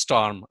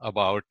brainstorm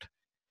about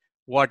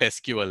what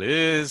SQL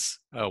is,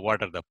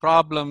 what are the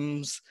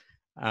problems.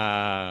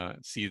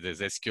 See, there's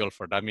SQL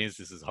for Dummies.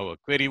 This is how a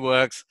query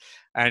works.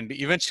 And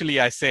eventually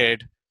I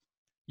said,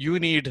 you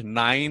need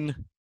 9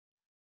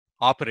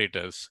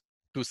 operators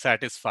to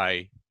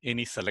satisfy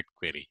any select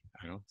query.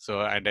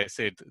 So, and I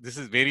said this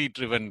is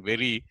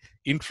very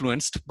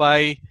influenced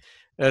by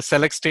a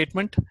select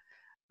statement,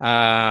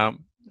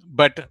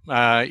 but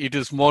it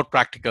is more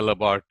practical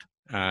about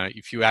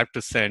if you have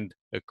to send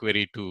a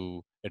query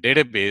to a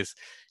database,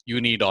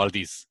 you need all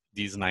these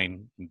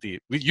nine.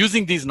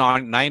 Using these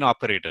nine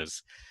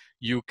operators,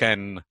 you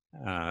can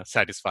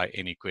satisfy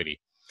any query.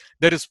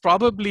 There is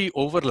probably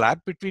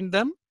overlap between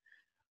them,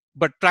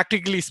 but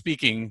practically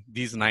speaking,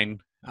 these nine,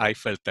 I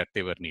felt that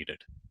they were needed.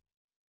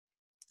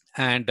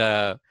 And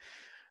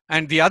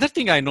the other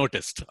thing I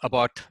noticed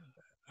about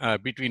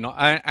and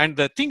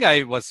the thing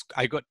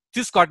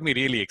this got me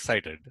really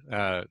excited.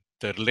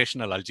 The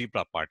relational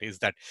algebra part is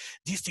that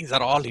these things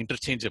are all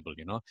interchangeable.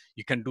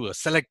 You can do a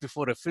select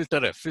before a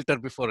filter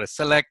before a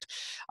select.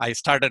 I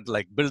started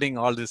like building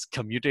all this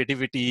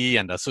commutativity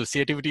and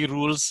associativity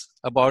rules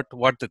about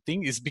what the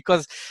thing is,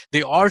 because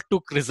they all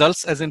took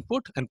results as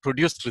input and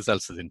produced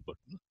results as input.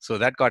 So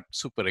that got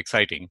super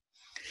exciting.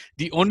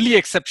 The only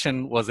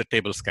exception was the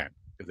table scan.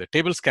 The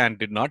table scan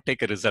did not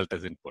take a result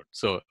as input.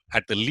 So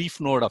at the leaf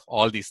node of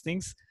all these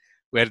things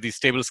were these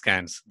table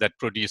scans that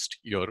produced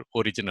your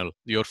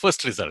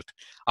first result,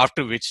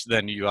 after which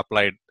then you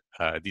applied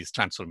these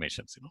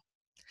transformations.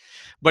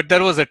 But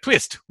there was a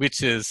twist,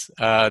 which is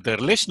the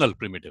relational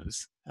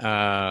primitives,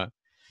 the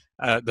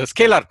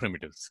scalar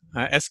primitives.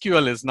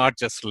 SQL is not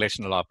just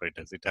relational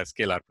operators, it has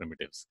scalar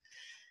primitives.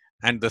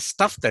 And the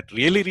stuff that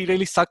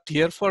really sucked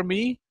here for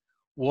me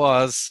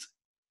was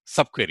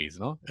subqueries.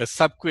 A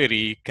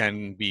subquery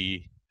can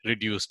be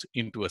reduced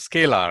into a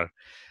scalar,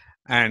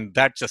 and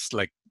that just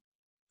like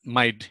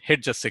my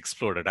head just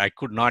exploded. I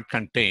could not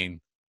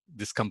contain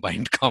this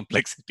combined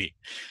complexity.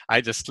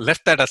 I just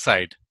left that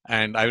aside,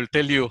 and I will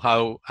tell you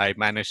how I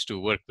managed to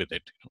work with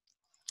it.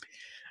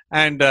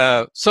 And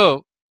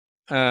so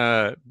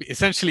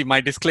essentially my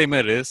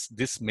disclaimer is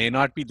this may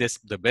not be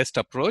the best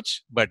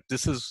approach, but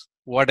this is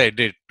what I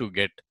did to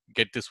get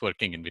this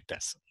working in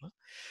Vitess.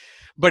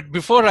 But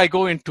before I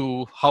go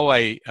into how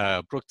I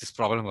broke this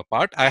problem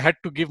apart, I had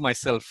to give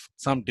myself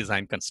some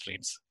design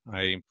constraints.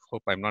 I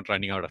hope I'm not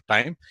running out of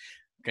time.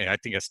 Okay, I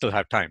think I still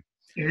have time.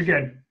 You're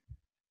good.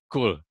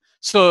 Cool.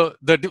 So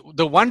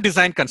the one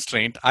design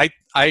constraint,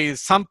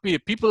 some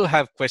people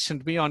have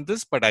questioned me on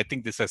this, but I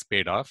think this has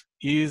paid off,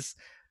 is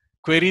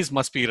queries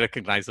must be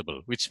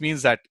recognizable, which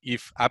means that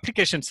if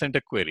application sent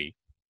a query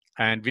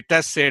and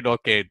Vitess said,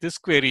 okay, this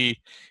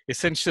query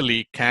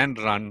essentially can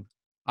run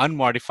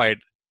unmodified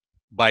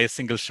by a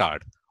single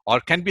shard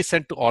or can be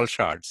sent to all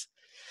shards,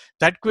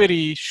 that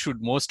query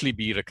should mostly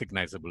be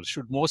recognizable,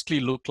 should mostly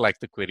look like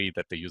the query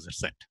that the user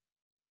sent.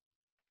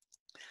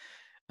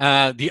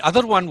 The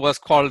other one was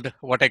called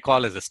what I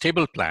call as a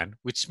stable plan,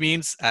 which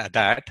means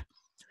that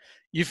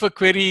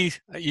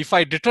if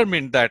I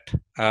determine that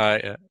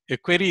a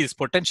query is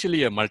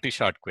potentially a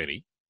multi-shard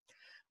query,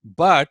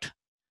 but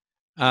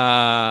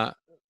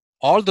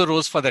all the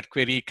rows for that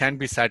query can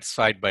be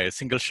satisfied by a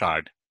single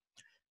shard,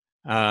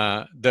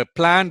 the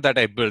plan that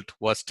I built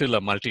was still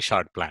a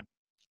multi-shard plan.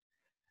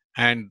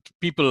 And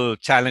people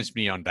challenged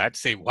me on that,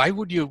 say, why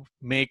would you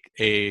make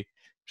a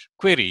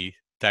query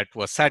that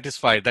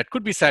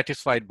could be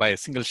satisfied by a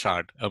single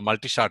shard, a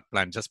multi-shard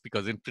plan, just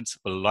because in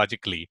principle,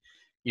 logically,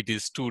 it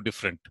is two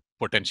different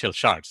potential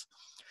shards?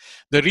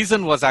 The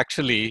reason was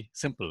actually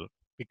simple,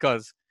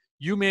 because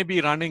you may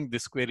be running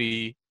this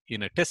query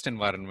in a test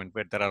environment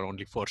where there are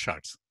only 4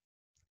 shards.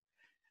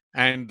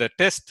 And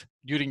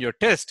during your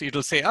test,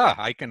 it'll say,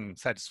 I can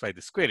satisfy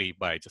this query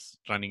by just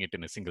running it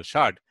in a single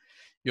shard.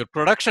 Your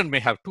production may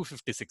have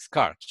 256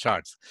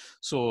 shards.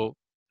 So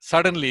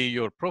suddenly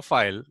your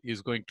profile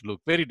is going to look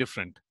very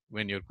different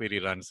when your query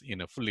runs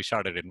in a fully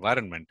sharded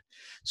environment.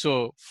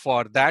 So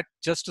for that,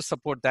 just to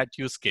support that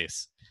use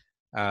case,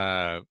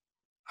 I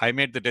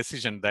made the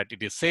decision that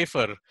it is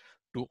safer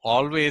to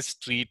always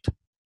treat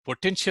a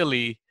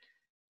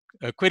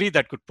query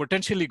that could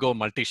potentially go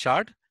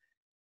multi-shard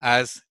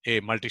as a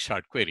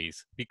multi-shard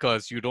queries,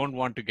 because you don't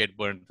want to get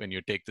burned when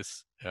you take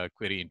this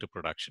query into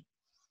production.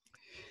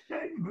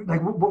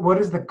 Like, what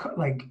is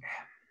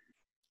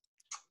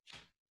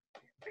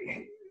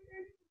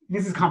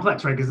this is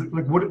complex, right? Because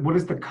like, what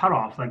is the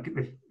cutoff? Like,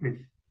 if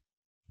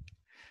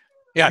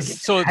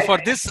yes. So for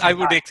this, I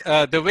would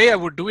the way I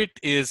would do it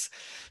is,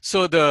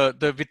 so the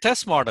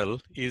Vitess model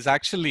is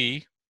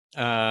actually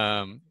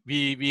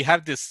we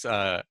have this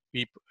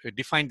we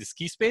define this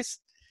key space,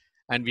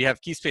 and we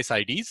have key space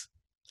IDs.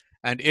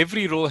 And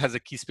every row has a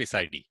key space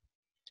ID.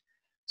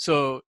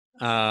 So,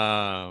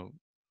 and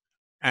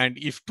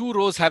if 2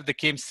 rows have the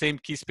same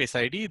key space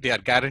ID, they are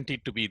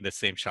guaranteed to be in the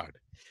same shard.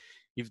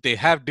 If they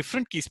have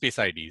different key space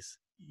IDs,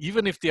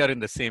 even if they are in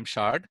the same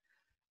shard,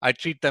 I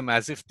treat them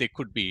as if they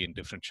could be in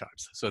different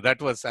shards. So that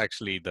was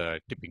actually the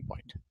tipping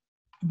point.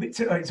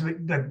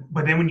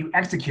 But then when you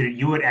execute it,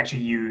 you would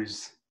actually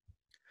use...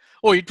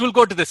 Oh, it will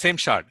go to the same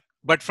shard.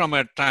 But from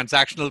a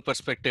transactional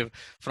perspective,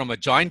 from a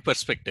join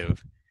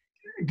perspective,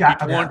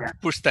 it won't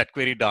push that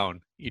query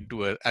down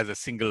into as a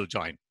single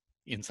join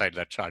inside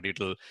that shard.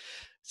 It'll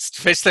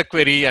fetch the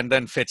query and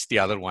then fetch the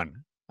other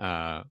one.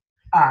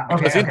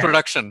 Because Okay. in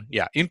production,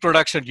 in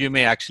production, you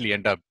may actually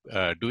end up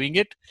doing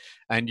it,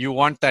 and you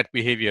want that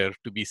behavior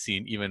to be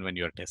seen even when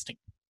you're testing.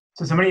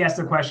 So somebody asked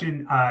a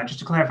question, just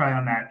to clarify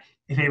on that.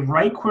 If a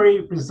write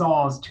query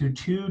resolves to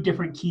two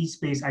different key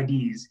space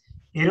IDs,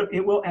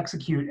 it will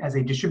execute as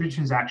a distributed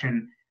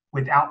transaction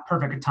without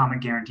perfect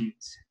atomic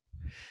guarantees.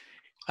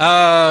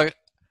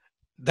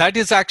 That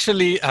is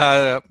actually,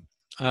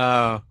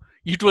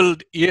 it will,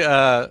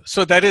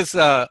 so that is,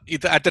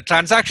 at the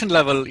transaction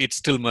level, it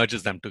still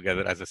merges them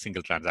together as a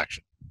single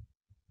transaction.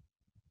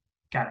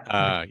 Got it.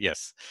 Okay.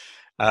 Yes.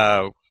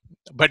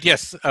 But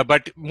yes,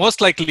 but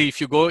most likely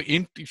if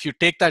you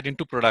take that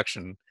into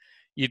production,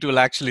 it will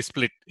actually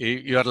split,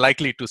 you are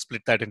likely to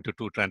split that into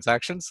two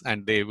transactions,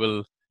 and they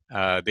will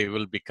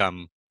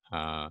become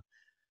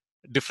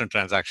different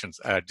transactions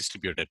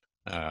distributed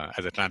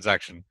as a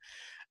transaction.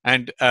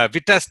 And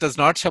Vitess does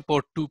not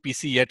support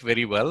 2PC yet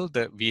very well.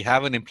 We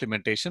have an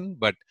implementation,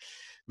 but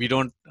we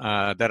don't,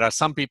 there are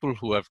some people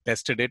who have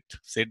tested it,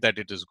 said that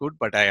it is good,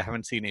 but I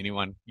haven't seen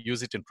anyone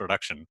use it in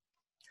production.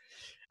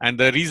 And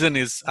the reason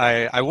is,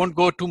 I won't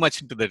go too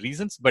much into the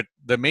reasons, but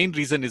the main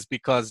reason is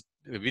because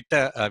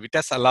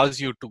Vitess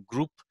allows you to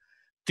group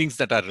things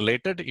that are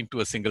related into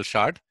a single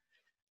shard.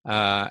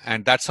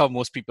 And that's how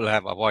most people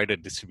have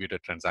avoided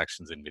distributed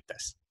transactions in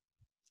Vitess.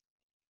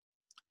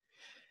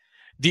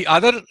 The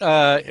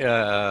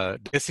other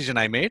decision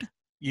I made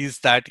is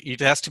that it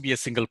has to be a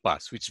single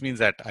pass, which means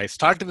that I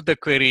start with the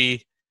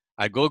query,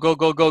 I go,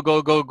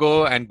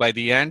 and by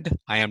the end,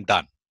 I am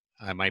done.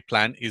 My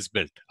plan is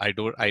built.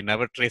 I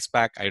never trace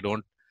back. I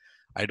don't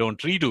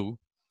redo.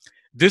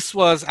 This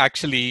was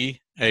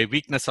actually a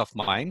weakness of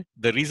mine.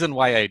 The reason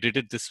why I did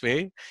it this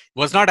way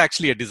was not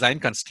actually a design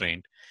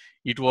constraint.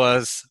 It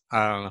was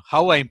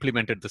how I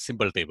implemented the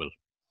symbol table.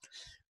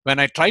 When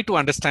I tried to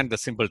understand the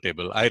symbol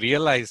table, I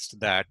realized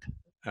that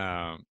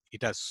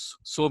it has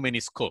so many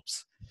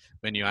scopes.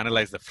 When you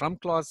analyze the from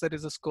clause, there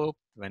is a scope.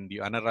 When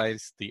you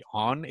analyze the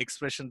on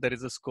expression, there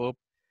is a scope.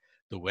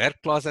 The where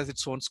clause has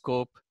its own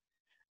scope.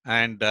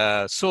 And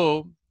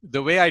so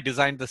the way I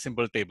designed the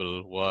symbol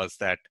table was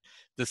that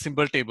the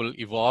symbol table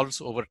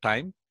evolves over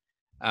time.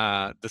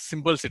 The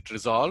symbols it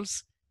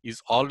resolves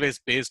is always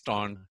based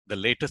on the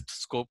latest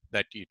scope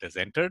that it has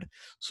entered.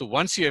 So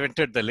once you have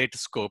entered the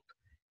latest scope,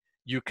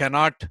 you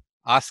cannot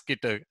ask it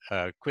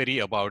a query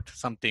about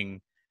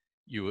something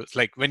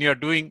like when you're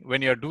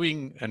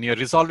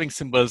resolving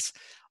symbols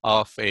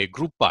of a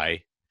group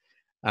by,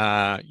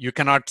 you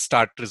cannot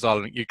start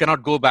resolving, you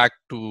cannot go back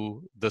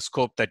to the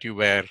scope that you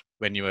were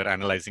when you were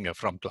analyzing a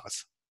from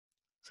clause.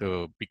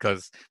 So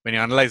because when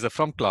you analyze a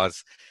from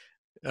clause,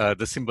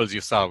 the symbols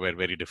you saw were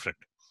very different.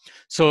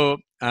 So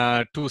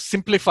to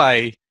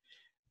simplify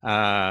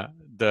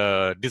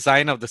the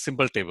design of the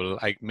symbol table,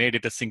 I made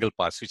it a single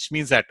pass, which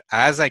means that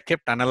as I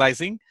kept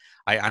analyzing,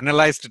 I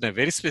analyzed in a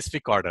very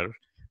specific order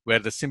where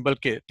the symbol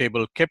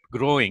table kept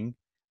growing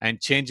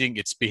and changing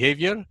its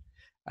behavior.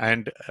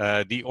 And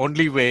the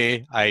only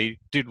way I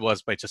did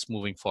was by just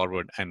moving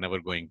forward and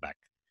never going back.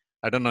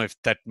 I don't know if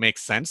that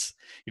makes sense.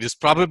 It is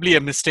probably a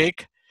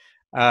mistake.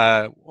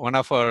 One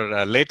of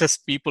our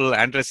latest people,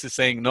 Andres, is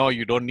saying, no,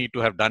 you don't need to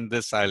have done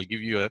this. I'll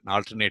give you an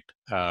alternate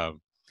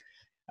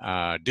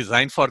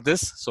design for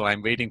this. So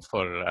I'm waiting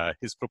for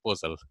his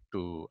proposal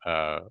to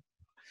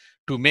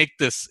make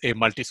this a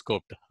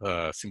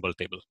multi-scoped symbol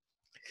table.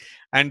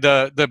 And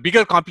the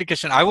bigger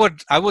complication I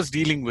was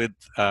dealing with,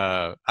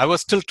 I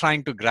was still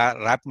trying to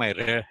wrap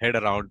my head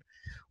around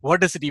what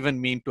does it even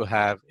mean to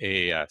have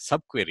a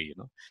subquery.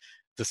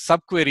 The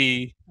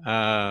subquery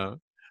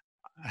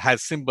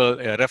has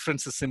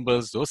references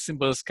symbols. Those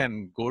symbols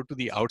can go to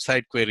the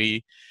outside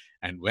query,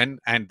 and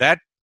that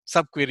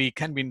subquery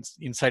can be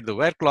inside the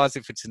where clause.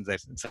 If it's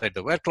inside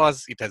the where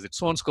clause, it has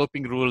its own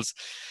scoping rules.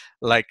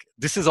 Like,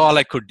 this is all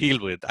I could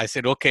deal with. I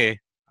said, okay,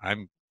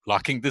 I'm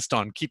locking this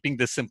down, keeping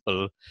this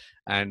simple,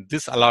 and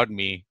this allowed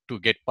me to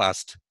get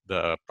past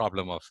the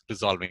problem of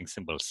resolving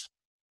symbols.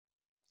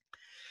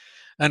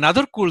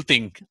 Another cool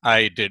thing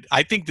I did,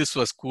 I think this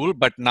was cool,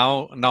 but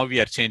now we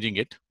are changing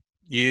it,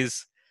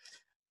 is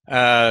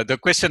the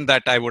question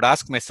that I would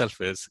ask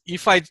myself is,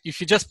 if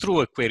you just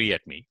threw a query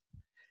at me,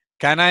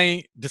 can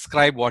I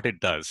describe what it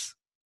does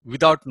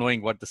without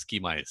knowing what the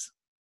schema is?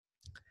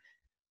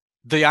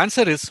 The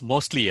answer is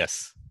mostly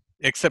yes,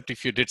 except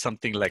if you did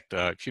something like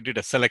if you did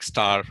a select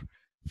star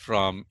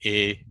from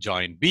A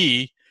join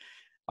B,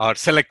 or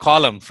select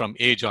column from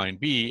A join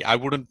B, I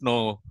wouldn't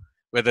know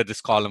whether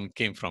this column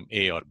came from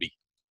A or B.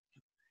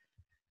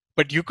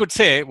 But you could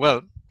say,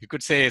 well, you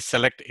could say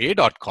select A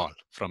dot call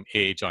from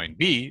A join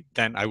B,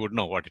 then I would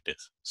know what it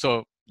is.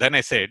 So then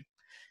I said,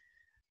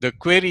 the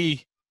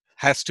query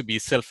has to be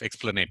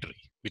self-explanatory,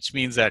 which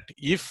means that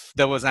if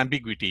there was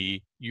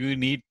ambiguity, you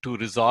need to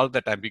resolve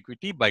that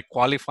ambiguity by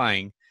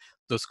qualifying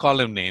those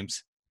column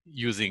names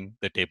using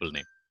the table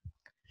name.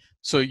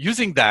 So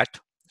using that,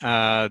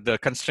 the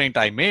constraint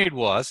I made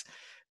was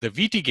the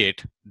VT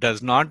gate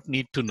does not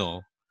need to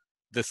know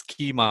the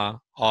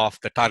schema of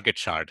the target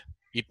shard.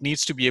 It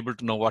needs to be able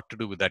to know what to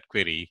do with that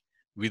query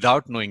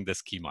without knowing the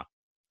schema.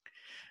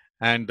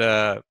 And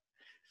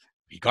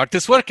we got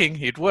this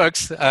working, it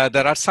works.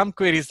 There are some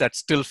queries that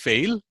still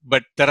fail,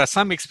 but there are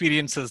some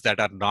experiences that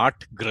are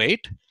not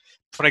great.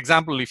 For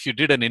example, if you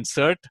did an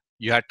insert,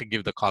 you had to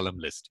give the column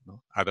list.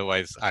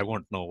 Otherwise, I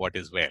won't know what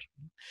is where.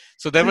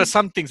 So there were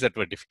some things that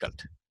were difficult.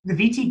 The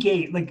VT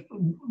gate, like,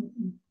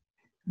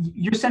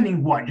 you're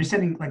sending what? You're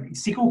sending, like,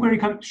 SQL query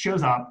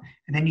shows up,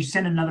 and then you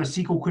send another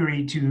SQL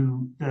query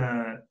to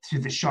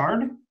the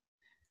shard.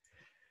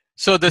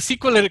 So the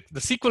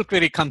SQL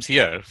query comes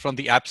here from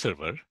the app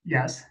server.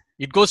 Yes.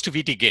 It goes to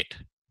VT gate.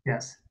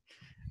 Yes.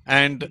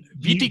 And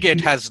VT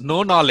gate has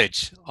no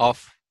knowledge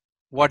of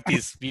what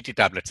these VT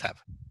tablets have.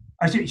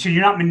 So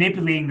you're not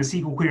manipulating the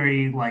SQL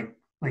query like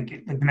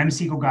the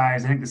MemSQL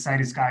guys. I think the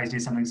Citus guys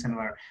did something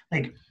similar.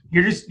 Like,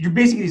 you're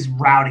basically just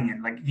routing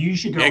it. Like, you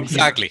should go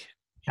exactly.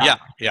 Here.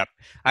 Yeah.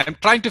 I'm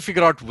trying to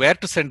figure out where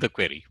to send the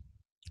query,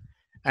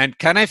 and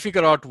can I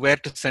figure out where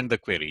to send the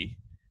query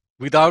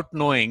without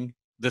knowing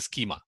the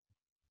schema?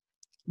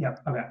 Yeah.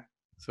 Okay.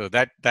 So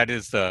that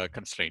is the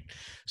constraint.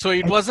 So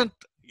it wasn't.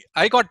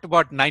 I got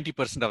about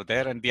 90% of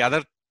there, and the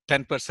other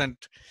 10%.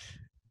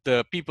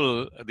 The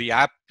people, the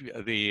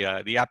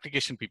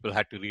application people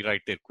had to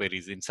rewrite their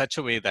queries in such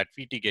a way that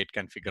VTGate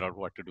can figure out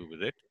what to do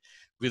with it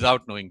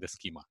without knowing the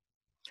schema.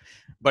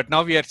 But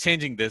now we are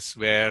changing this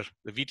where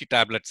the VT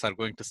tablets are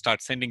going to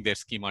start sending their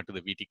schema to the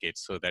VTGate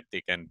so that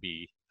they can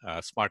be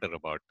smarter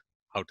about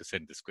how to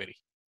send this query.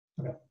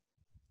 Okay.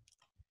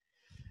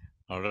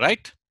 All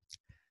right.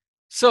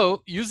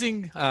 So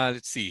using,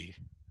 let's see.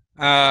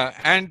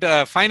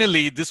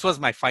 Finally, this was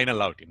my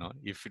final out.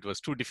 If it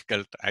was too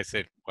difficult, I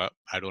said, well,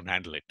 I don't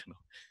handle it.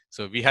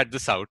 So we had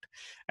this out,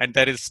 and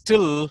there is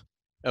still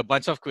a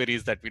bunch of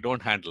queries that we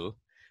don't handle.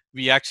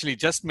 We actually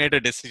just made a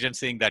decision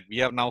saying that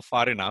we are now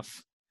far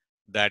enough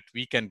that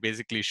we can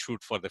basically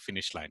shoot for the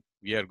finish line.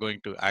 We are going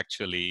to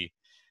actually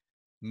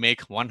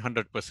make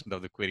 100%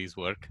 of the queries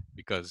work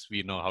because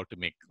we know how to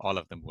make all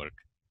of them work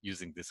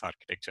using this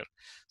architecture.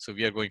 So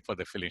we are going for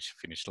the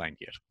finish line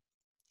here.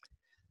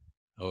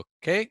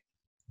 Okay.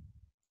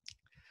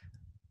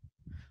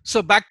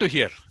 So back to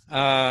here.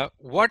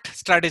 What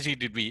strategy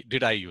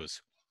did I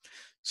use?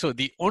 So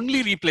the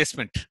only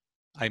replacement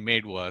I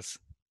made was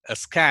a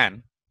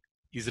scan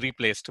is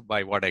replaced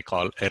by what I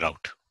call a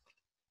route.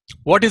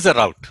 What is a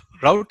route?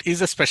 Route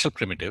is a special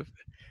primitive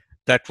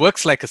that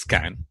works like a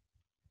scan,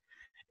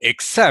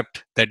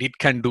 except that it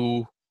can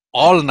do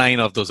all 9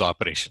 of those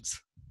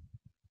operations,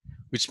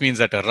 which means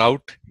that a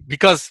route,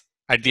 because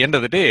at the end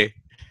of the day,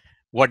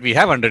 what we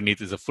have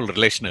underneath is a full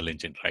relational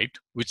engine, right?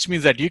 Which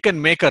means that you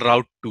can make a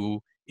route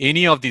to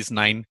any of these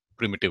 9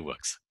 primitive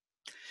works.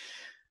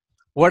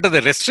 What are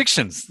the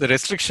restrictions? The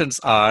restrictions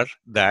are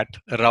that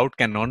a route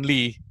can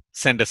only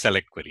send a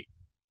select query.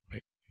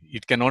 Right?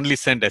 It can only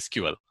send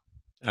SQL,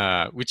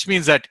 which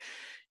means that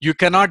you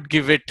cannot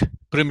give it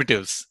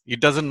primitives.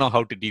 It doesn't know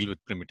how to deal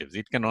with primitives.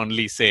 It can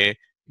only say,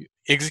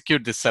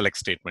 execute this select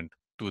statement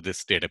to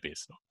this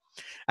database.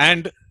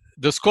 And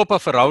the scope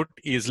of a route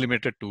is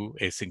limited to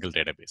a single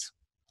database.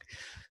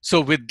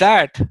 So with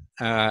that,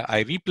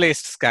 I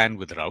replaced scan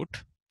with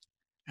route.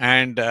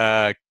 And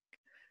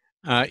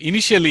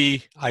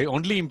initially, I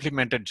only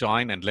implemented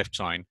join and left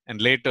join.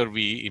 And later,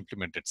 we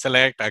implemented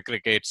select,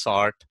 aggregate,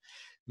 sort.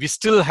 We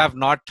still have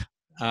not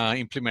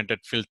implemented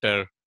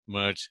filter,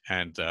 merge,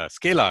 and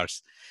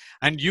scalars.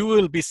 And you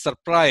will be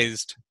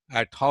surprised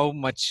at how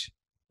much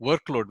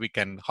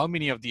workload how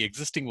many of the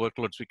existing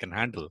workloads we can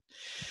handle.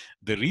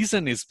 The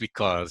reason is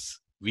because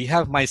we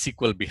have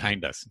MySQL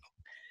behind us.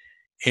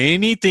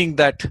 Anything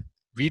that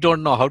we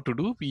don't know how to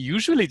do, we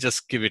usually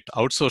just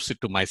outsource it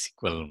to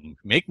MySQL,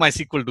 make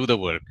MySQL do the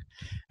work,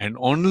 and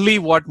only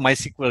what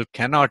MySQL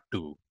cannot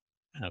do,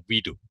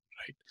 we do,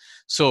 right?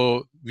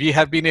 So we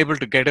have been able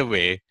to get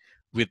away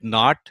with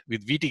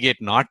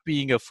VTGate not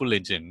being a full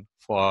engine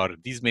for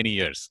these many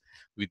years,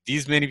 with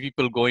these many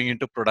people going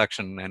into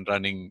production and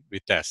running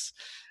Vitess,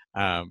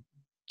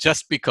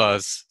 just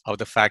because of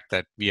the fact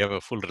that we have a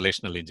full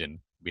relational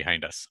engine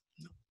behind us.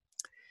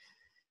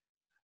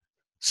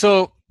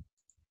 So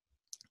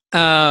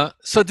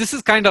this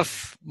is kind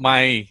of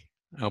my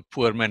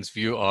poor man's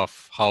view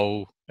of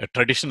how a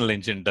traditional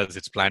engine does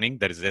its planning.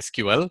 There is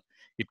SQL.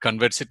 It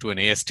converts it to an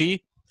AST,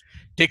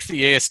 takes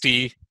the AST,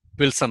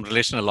 builds some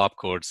relational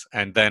opcodes,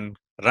 and then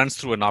runs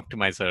through an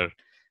optimizer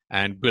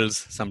and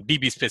builds some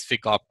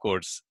DB-specific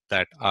opcodes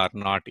that are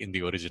not in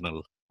the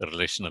original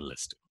relational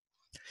list.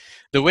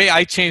 The way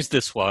I changed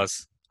this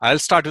was, I'll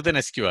start with an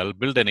SQL,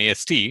 build an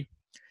AST.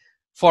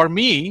 For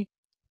me,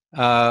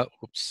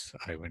 oops,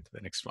 I went to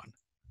the next one.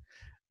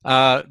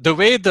 The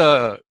way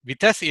the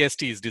Vitess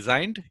AST is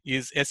designed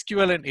is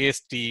SQL and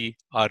AST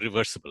are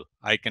reversible.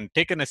 I can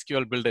take an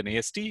SQL, build an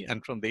AST,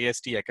 and from the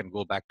AST, I can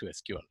go back to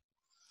SQL.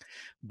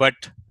 But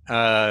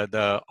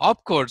the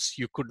opcodes,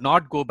 you could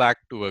not go back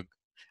to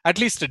at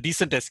least a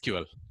decent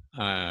SQL,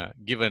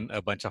 given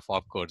a bunch of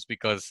opcodes,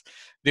 because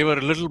they were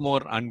a little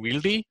more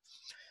unwieldy.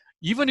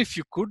 Even if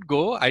you could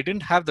go, I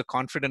didn't have the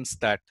confidence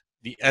that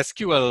the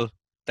SQL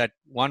that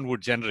one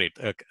would generate,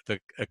 a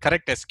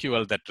correct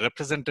SQL that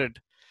represented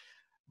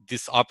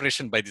this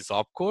operation by these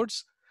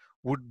opcodes,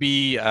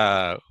 may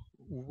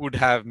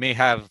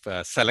have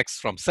selects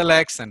from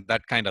selects and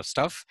that kind of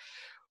stuff,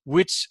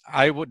 which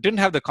didn't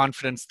have the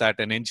confidence that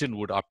an engine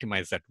would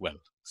optimize that well.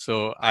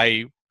 So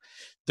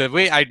the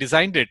way I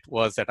designed it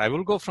was that I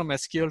will go from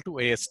SQL to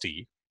AST,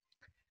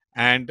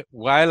 and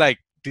while I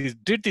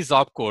did these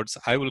opcodes,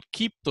 I will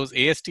keep those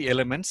AST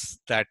elements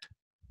that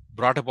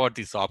brought about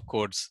these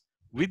opcodes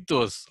with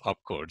those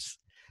opcodes.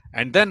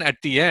 And then at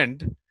the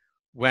end,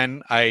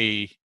 when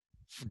I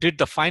did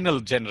the final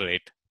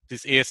generate,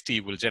 this AST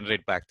will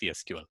generate back the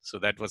SQL. So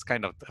that was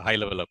kind of the high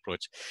level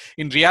approach.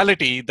 In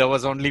reality, there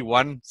was only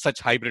one such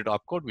hybrid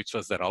opcode, which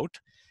was the route.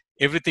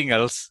 Everything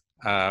else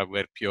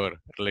were pure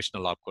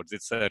relational opcodes.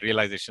 It's a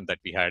realization that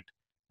we had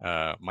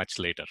much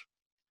later.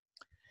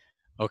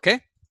 Okay.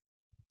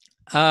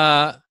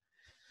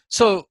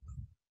 So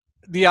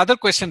the other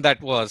question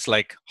that was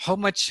like, how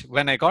much,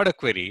 when I got a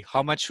query,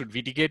 how much should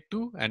we delegate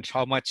to, and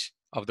how much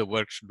of the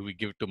work should we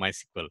give to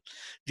MySQL?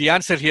 The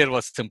answer here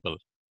was simple.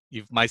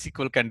 If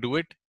MySQL can do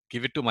it,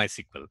 give it to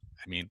MySQL.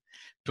 I mean,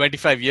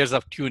 25 years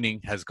of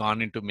tuning has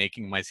gone into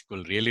making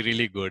MySQL really,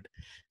 really good.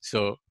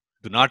 So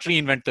do not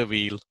reinvent the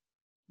wheel.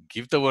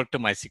 Give the work to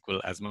MySQL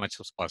as much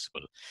as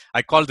possible.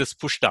 I call this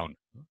push down.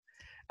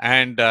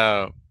 And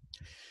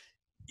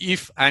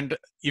if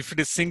it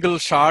is single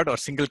shard or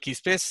single key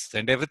space,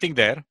 send everything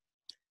there.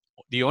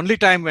 The only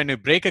time when you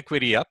break a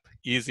query up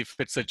is if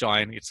it's a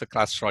join, it's a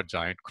cross-shard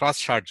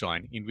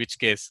join, in which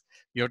case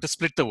you have to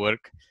split the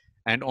work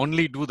and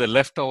only do the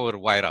leftover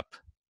wire up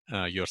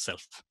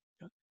yourself,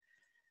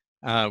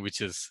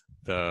 which is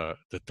the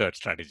third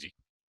strategy.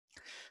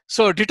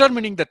 So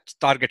determining the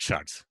target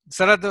shards.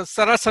 There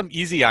are some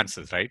easy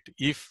answers, right?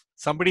 If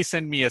somebody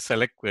send me a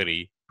select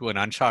query to an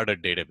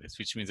unsharded database,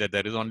 which means that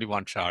there is only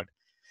one shard,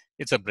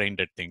 it's a brain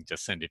dead thing,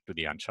 just send it to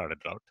the unsharded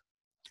route.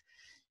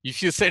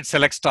 If you said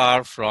select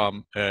star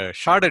from a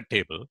sharded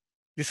table,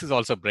 this is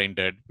also brain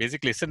dead.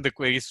 Basically, send the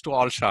queries to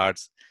all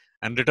shards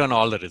and return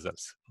all the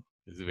results.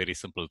 This is a very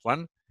simple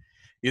one.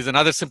 Is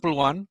another simple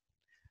one.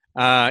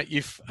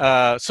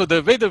 So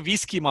the way the V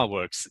schema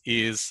works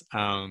is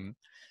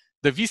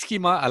the V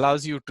schema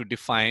allows you to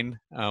define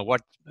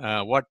what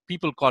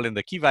people call in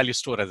the key value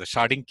store as a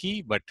sharding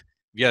key, but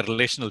we are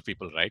relational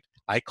people, right?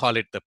 I call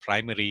it the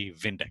primary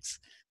Vindex,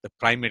 the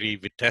primary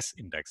Vitess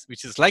index,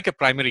 which is like a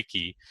primary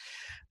key,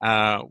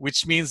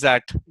 which means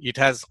that it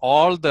has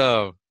all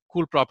the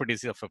cool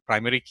properties of a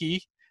primary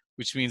key,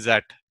 which means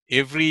that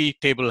every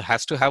table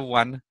has to have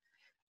one,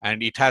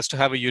 and it has to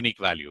have a unique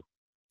value.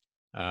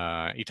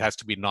 It has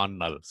to be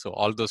non-null. So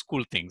all those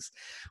cool things,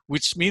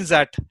 which means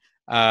that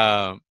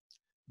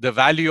the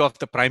value of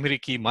the primary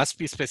key must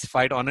be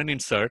specified on an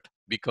insert,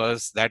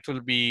 because that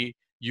will be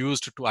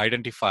used to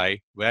identify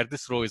where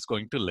this row is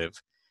going to live.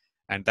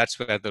 And that's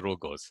where the row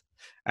goes.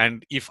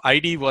 And if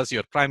ID was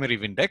your primary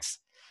Vindex,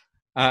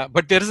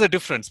 but there is a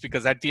difference,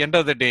 because at the end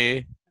of the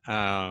day,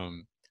 a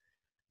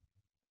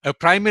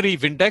primary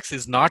Vindex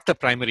is not the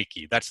primary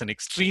key. That's an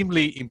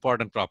extremely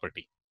important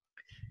property.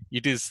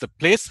 It is the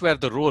place where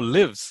the row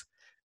lives,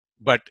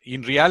 but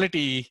in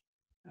reality,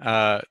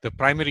 the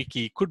primary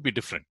key could be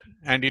different.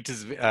 And it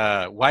is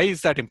why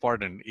is that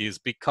important is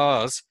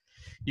because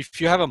if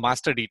you have a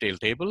master detail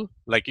table,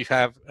 like if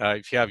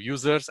you have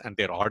users and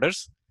their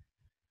orders,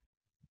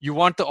 you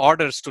want the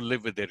orders to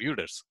live with their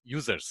users.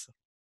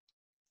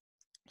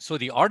 So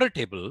the order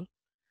table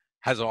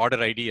has an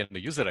order ID and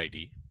a user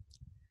ID.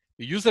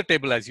 The user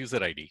table has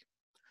user ID.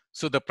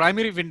 So the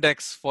primary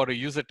Vindex for a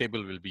user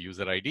table will be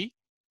user ID.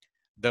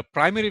 The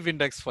primary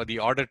Vindex for the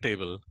order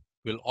table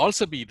will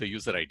also be the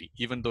user ID,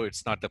 even though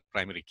it's not the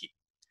primary key.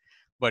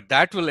 But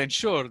that will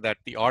ensure that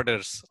the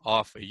orders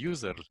of a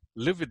user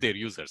live with their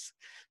users.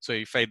 So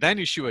if I then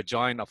issue a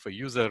join of a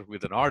user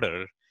with an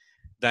order,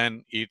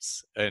 then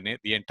the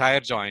entire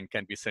join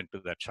can be sent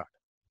to that shard.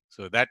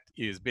 So that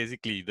is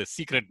basically the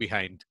secret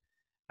behind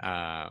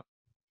Vitess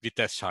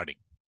sharding.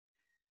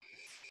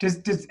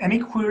 Does any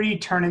query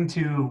turn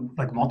into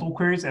like multiple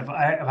queries? If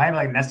I have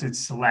like nested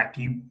select,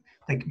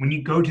 like when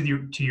you go to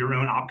your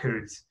own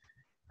opcodes,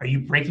 are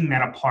you breaking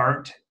that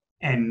apart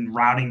and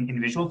routing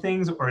individual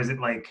things, or is it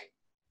like,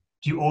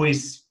 do you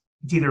always,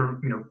 it's either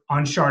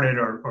unsharded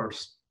or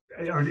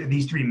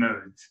these three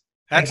modes?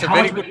 That's like a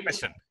very good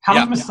question. How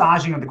much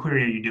massaging of the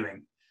query are you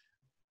doing?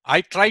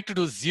 I try to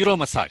do zero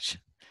massage.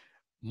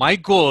 My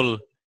goal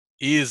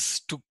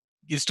is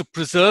to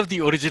preserve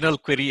the original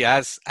query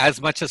as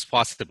much as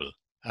possible.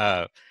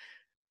 The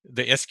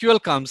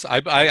SQL comes.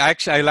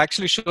 I'll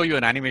actually show you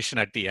an animation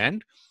at the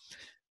end.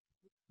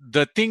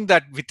 The thing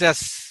that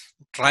Vitess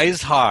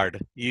tries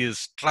hard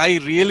is try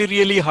really,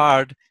 really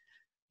hard.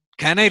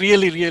 Do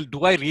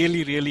I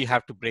really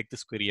have to break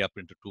this query up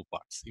into two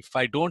parts? If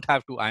I don't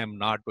have to, I am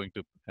not going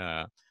to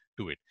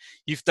do it.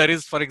 If there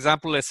is, for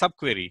example, a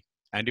subquery,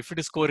 and if it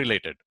is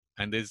correlated,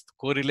 and this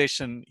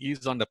correlation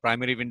is on the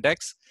primary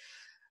Vindex,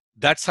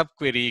 that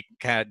subquery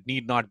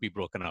need not be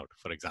broken out,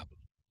 for example.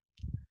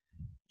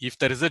 If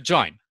there is a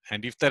join,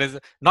 and if there is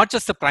not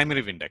just the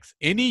primary Vindex,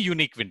 any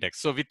unique Vindex.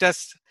 So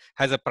Vitess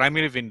has a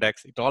primary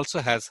Vindex. It also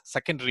has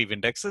secondary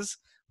Vindexes,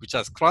 which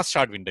are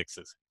cross-shard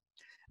Vindexes.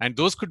 And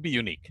those could be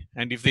unique.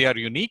 And if they are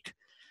unique,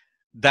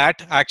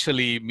 that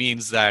actually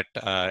means that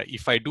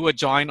if I do a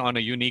join on a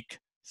unique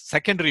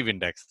secondary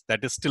Windex,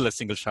 that is still a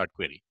single shard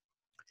query.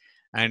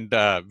 And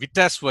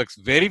Vitess works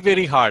very,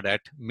 very hard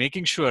at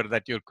making sure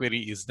that your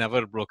query is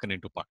never broken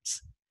into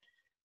parts.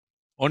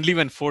 Only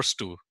when forced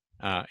to,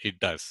 it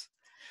does.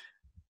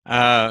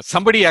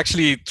 Somebody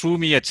actually threw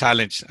me a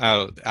challenge.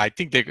 I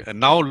think they,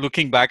 now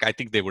looking back, I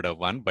think they would have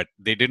won, but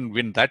they didn't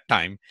win that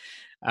time.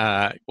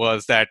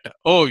 Was that,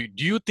 oh,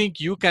 do you think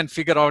you can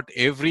figure out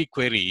every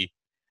query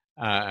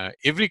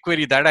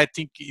that I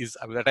think is,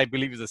 that I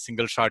believe is a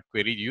single shard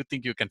query? Do you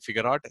think you can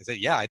figure out? I said,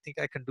 yeah, I think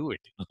I can do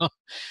it.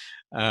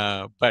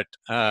 But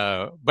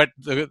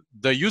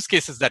the use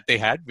cases that they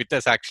had,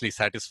 Vitess actually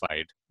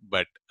satisfied.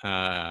 But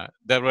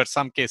there were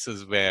some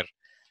cases where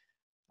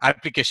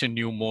application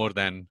knew more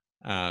than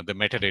the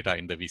metadata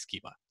in the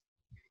vSchema.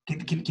 Can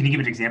you give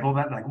an example of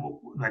that? Like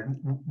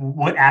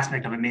what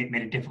aspect of it made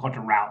it difficult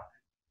to route?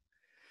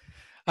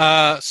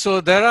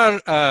 So there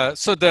are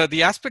so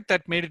the aspect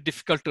that made it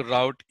difficult to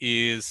route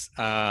is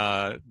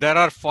there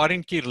are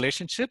foreign key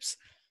relationships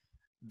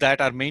that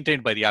are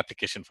maintained by the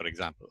application, for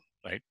example,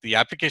 right? The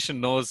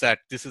application knows that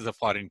this is a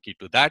foreign key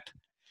to that,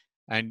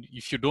 and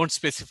if you don't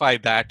specify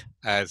that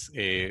as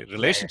a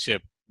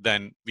relationship,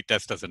 then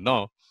Vitess doesn't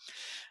know.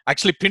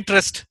 Actually,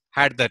 Pinterest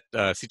had that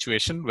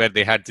situation where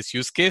they had this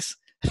use case.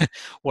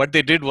 What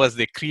they did was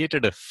they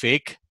created a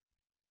fake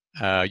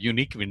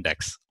unique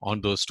Windex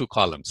on those two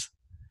columns.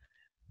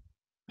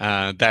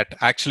 That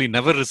actually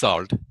never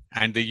resolved,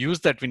 and they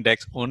used that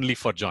Windex only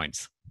for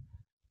joins,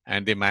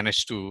 and they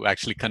managed to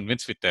actually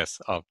convince Vitess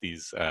of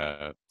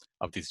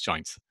these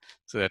joins.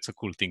 So that's a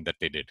cool thing that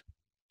they did.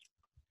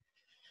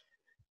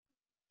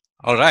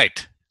 All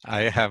right,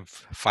 I have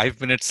 5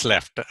 minutes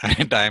left,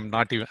 and I'm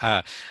not even.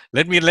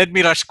 Let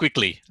me rush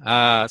quickly.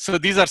 So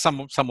these are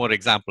some more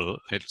examples.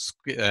 Let's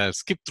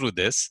skip through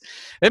this.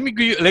 Let me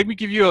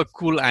give you a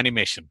cool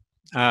animation.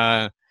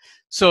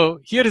 So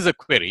here is a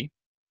query.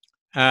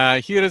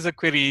 Here is a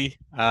query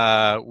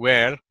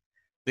where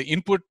the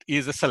input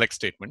is a select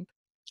statement,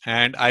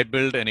 and I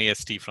build an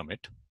AST from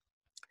it.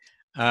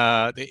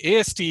 The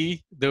AST,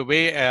 the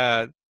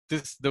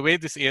way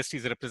this AST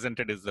is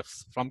represented is the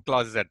from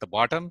clause is at the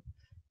bottom.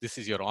 This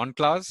is your on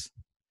clause.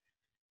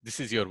 This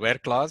is your where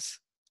clause.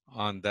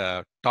 On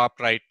the top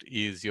right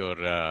is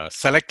your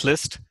select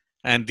list,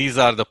 and these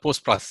are the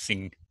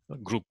post-processing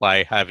group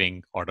by,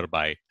 having, order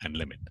by, and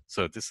limit.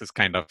 So this is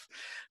kind of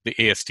the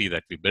AST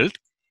that we built.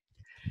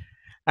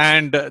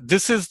 And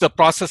this is the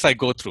process I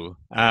go through.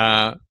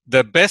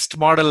 The best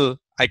model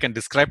I can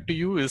describe to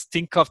you is,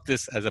 think of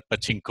this as a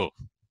pachinko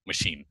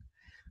machine,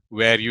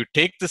 where you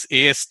take this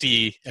AST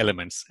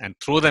elements and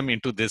throw them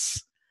into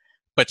this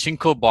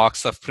pachinko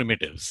box of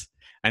primitives.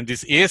 And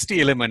these AST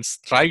elements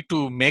try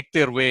to make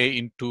their way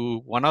into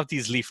one of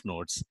these leaf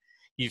nodes.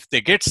 If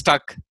they get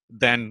stuck,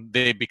 then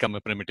they become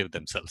a primitive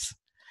themselves.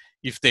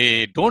 If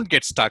they don't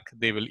get stuck,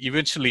 they will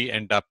eventually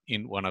end up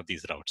in one of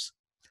these routes.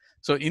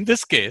 So in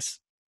this case,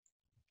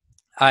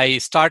 I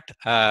start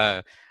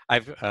with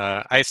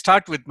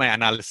my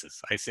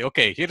analysis. I say,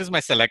 okay, here is my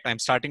select. I'm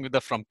starting with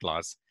the from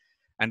clause.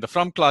 And the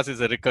from clause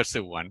is a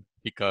recursive one,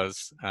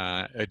 because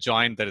a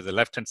join, there is a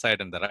left-hand side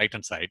and the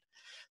right-hand side.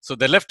 So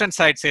the left-hand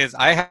side says,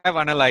 I have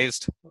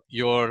analyzed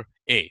your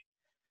A.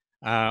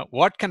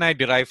 What can I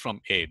derive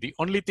from A? The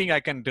only thing I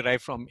can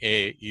derive from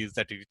A is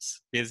that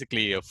it's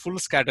basically a full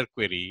scatter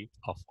query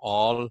of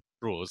all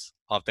rows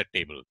of the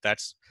table.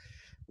 That's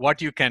all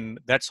you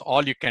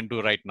can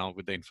do right now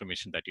with the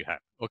information that you have.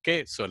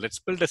 Okay, so let's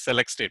build a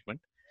select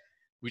statement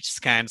which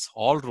scans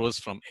all rows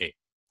from A.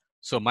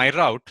 So my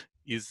route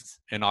is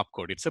an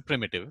opcode. It's a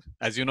primitive.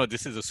 As you know,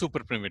 this is a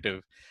super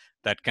primitive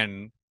that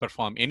can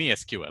perform any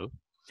SQL.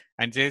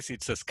 And yes,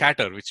 it's a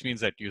scatter, which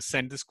means that you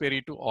send this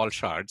query to all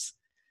shards.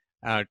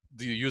 The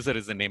user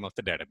is the name of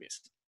the database.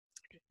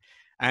 Okay.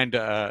 And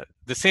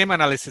the same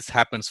analysis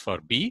happens for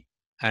B.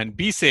 And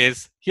B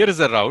says, here is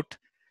a route.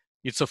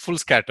 It's a full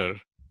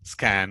scatter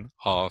scan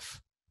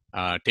of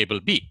table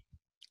B.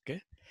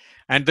 Okay.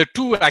 And the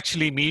two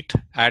actually meet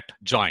at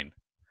join.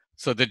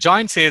 So the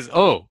join says,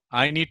 oh,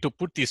 I need to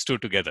put these two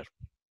together.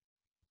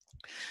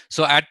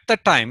 So at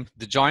that time,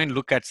 the join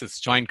looks at its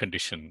join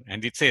condition,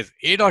 and it says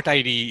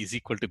A.id is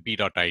equal to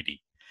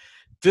B.id.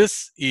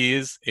 This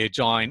is a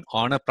join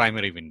on a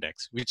primary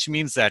Windex, which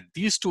means that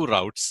these two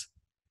routes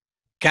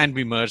can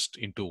be merged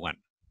into one.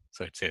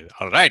 So it says,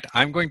 all right,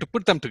 I'm going to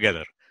put them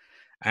together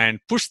and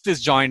push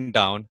this join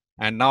down.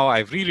 And now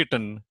I've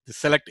rewritten the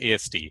select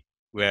AST,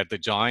 where the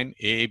join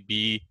A,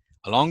 B,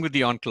 along with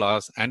the on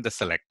clause and the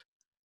select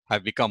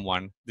have become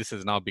one. This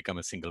has now become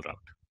a single route.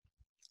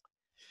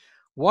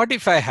 What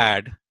if I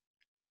had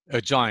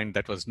a join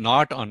that was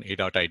not on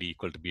A.id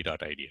equal to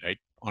B.id, right?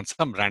 On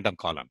some random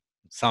column,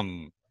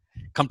 some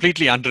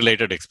completely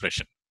unrelated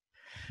expression.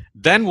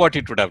 Then what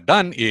it would have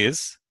done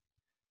is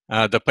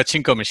the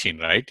pachinko machine,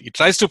 right? It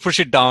tries to push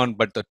it down,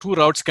 but the two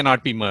routes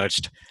cannot be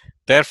merged.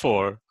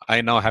 Therefore,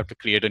 I now have to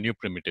create a new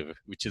primitive,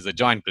 which is a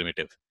join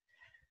primitive,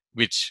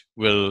 which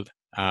will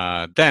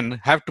then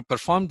have to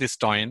perform this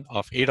join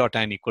of A dot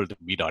n equal to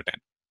B dot n.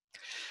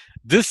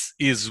 This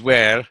is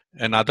where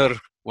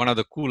one of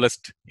the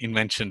coolest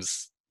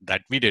inventions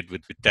that we did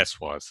with Vitess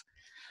was,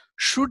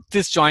 should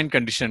this join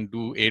condition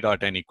do A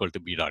dot n equal to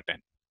B dot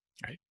n?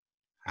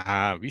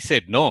 Right? We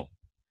said no.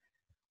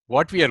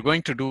 What we are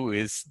going to do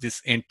is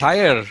this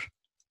entire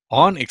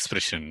on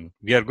expression,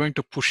 we are going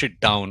to push it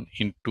down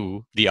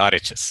into the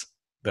RHS,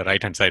 the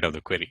right-hand side of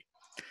the query.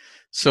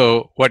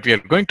 So what we are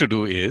going to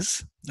do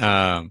is,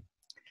 I'm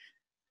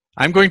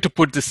going to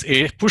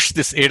push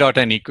this A dot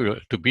n equal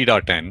to B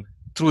dot n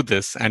through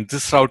this, and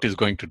this route is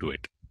going to do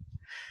it.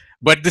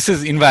 But this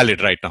is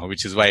invalid right now,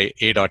 which is why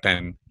A dot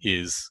n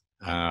is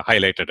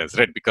highlighted as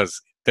red,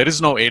 because there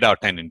is no A dot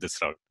n in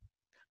this route.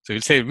 So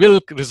we'll say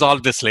we'll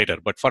resolve this later,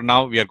 but for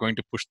now we are going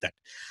to push that.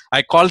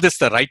 I call this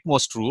the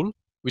rightmost rule,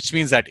 which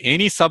means that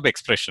any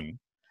sub-expression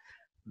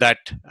that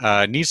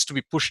needs to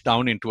be pushed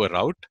down into a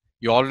route,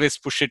 you always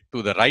push it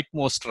to the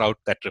rightmost route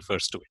that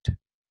refers to it.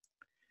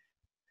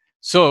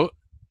 So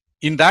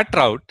in that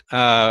route,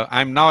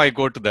 I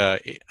go to the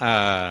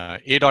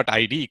A dot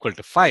ID equal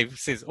to 5,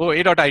 says, oh,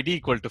 A dot ID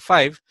equal to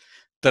 5.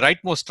 The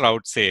rightmost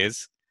route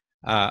says,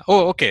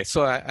 oh, okay.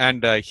 So,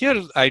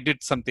 here I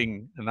did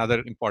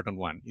another important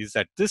one is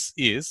that this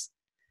is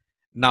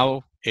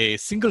now a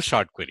single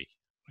shard query,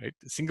 right?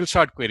 Single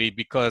shard query,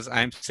 because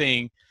I'm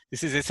saying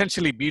this is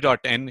essentially B dot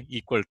n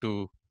equal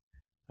to,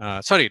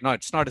 sorry, no,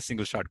 it's not a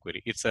single shard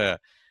query. It's a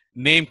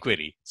name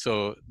query.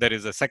 So there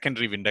is a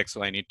secondary index,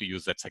 so I need to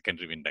use that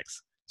secondary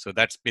index. So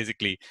that's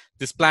basically,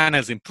 this plan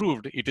has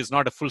improved. It is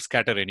not a full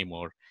scatter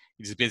anymore.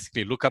 It is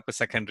basically look up a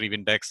secondary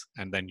index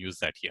and then use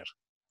that here.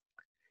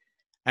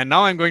 And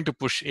now I'm going to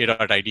push A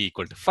dot ID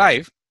equal to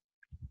 5.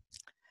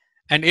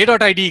 And A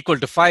dot ID equal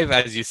to 5,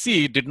 as you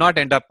see, did not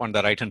end up on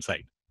the right-hand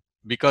side,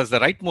 because the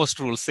rightmost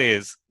rule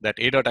says that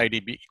A dot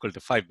ID equal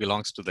to 5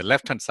 belongs to the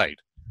left-hand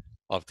side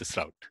of this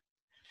route.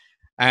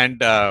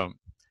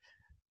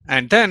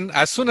 And then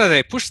as soon as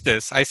I push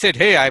this, I said,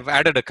 hey, I've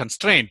added a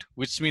constraint,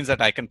 which means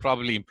that I can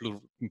probably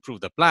improve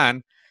the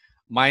plan.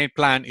 My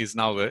plan is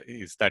now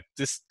is that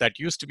that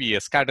used to be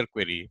a scatter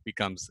query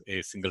becomes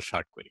a single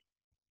shard query.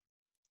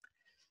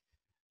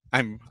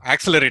 I'm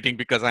accelerating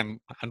because I'm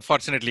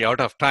unfortunately out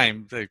of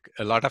time.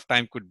 A lot of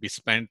time could be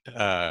spent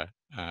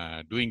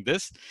doing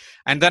this.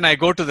 And then I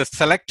go to the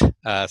select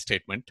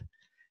statement.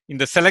 In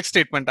the select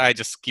statement, I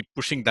just keep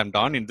pushing them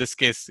down. In this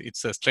case,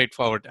 it's a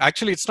straightforward.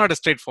 Actually, it's not a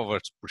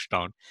straightforward push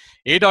down.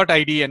 A dot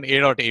ID and A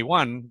dot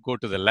A1 go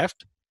to the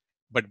left,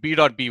 but B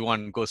dot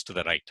B1 goes to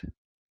the right.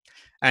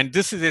 And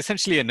this is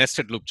essentially a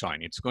nested loop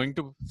join. It's going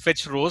to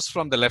fetch rows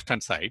from the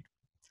left-hand side.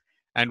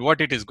 And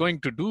what it is going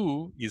to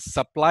do is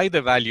supply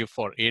the value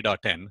for A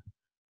dot n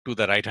to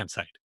the right-hand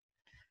side.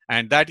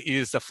 And that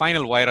is the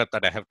final wire up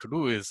that I have to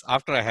do is,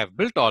 after I have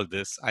built all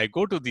this, I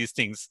go to these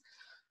things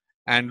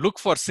and look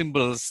for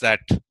symbols that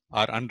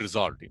are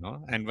unresolved,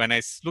 And when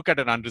I look at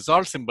an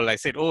unresolved symbol, I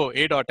said, oh,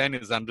 A dot n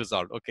is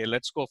unresolved. Okay,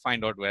 let's go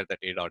find out where that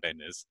A dot n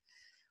is.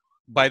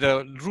 By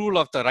the rule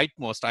of the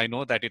rightmost, I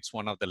know that it's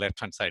one of the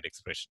left-hand side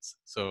expressions.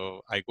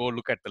 So I go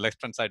look at the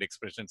left-hand side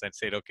expressions and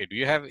say, okay, do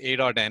you have A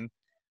dot n?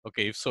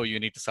 Okay, if so, you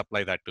need to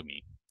supply that to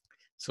me.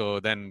 So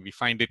then we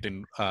find it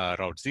in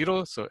route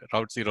 0. So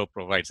route 0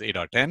 provides A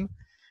dot n.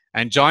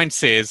 And join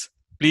says,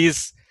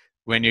 please,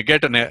 when you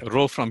get a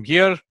row from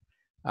here,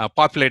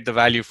 populate the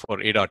value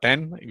for A dot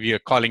n. We are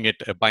calling it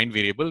a bind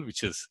variable,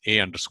 which is A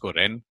underscore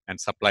n, and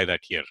supply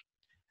that here.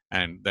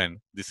 And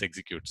then this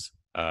executes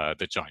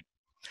the join.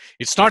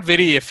 It's not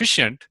very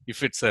efficient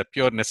if it's a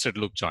pure nested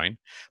loop join,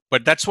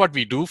 but that's what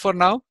we do for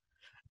now.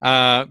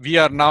 We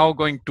are now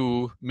going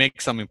to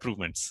make some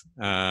improvements,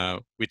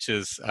 which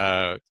is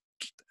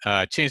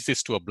change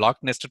this to a block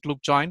nested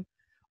loop join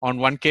on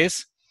one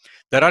case.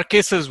 There are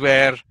cases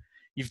where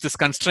if this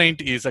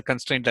constraint is a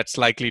constraint that's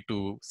likely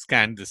to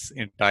scan this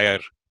entire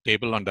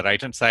table on the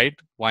right-hand side,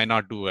 why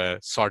not do a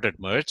sorted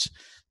merge?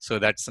 So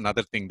that's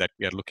another thing that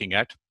we are looking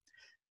at.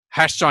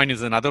 Hash join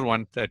is another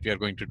one that we are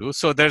going to do.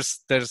 So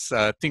there's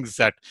things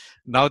that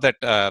now that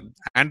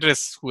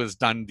Andres, who has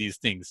done these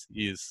things,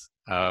 is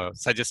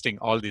suggesting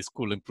all these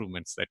cool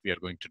improvements that we are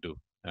going to do.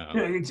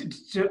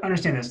 To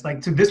understand this,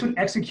 so this would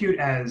execute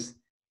as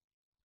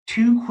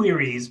 2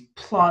 queries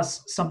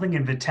plus something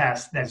in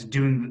Vitess that's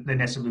doing the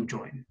nested loop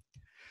join.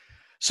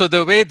 So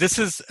the way this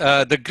is,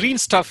 the green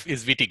stuff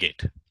is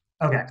VTGate.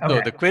 Okay. So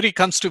the query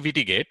comes to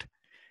VTGate.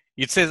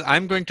 It says,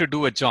 I'm going to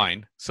do a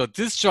join. So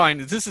this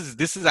join, this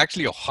is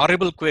actually a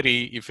horrible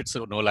query if it's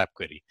a no-lap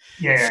query.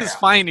 This is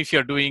fine if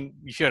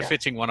you're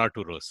fetching 1 or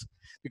 2 rows.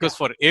 Because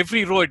for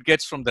every row it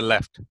gets from the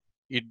left,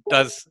 it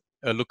does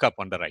a lookup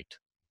on the right.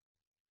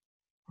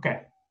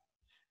 Okay.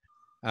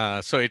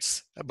 So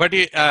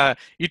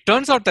it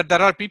turns out that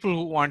there are people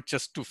who want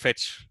just to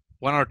fetch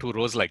 1 or 2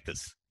 rows like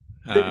this.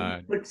 So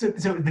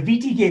the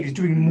VT gate is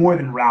doing more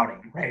than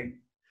routing, right?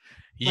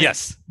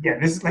 Yes. Yeah,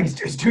 this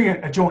is it's doing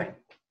a join.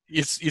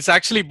 It's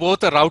actually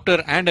both a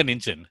router and an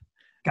engine.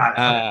 Got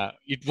it.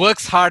 It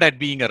works hard at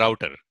being a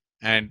router,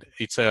 and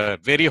it's a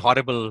very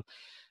horrible,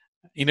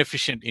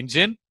 inefficient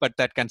engine, but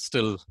that can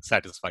still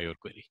satisfy your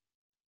query.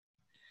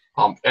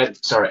 And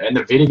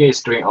the VDK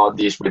is doing all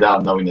this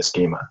without knowing the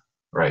schema,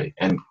 right?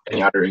 And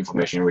any other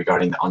information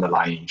regarding the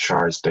underlying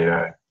shards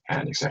data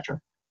and etc.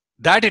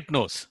 That it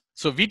knows.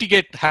 So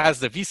VTGate has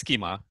the V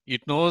schema.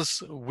 It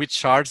knows which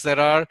shards there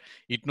are.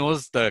 It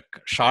knows the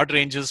shard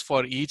ranges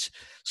for each.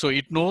 So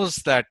it knows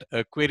that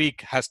a query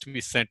has to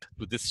be sent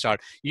to this shard.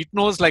 It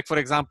knows, like, for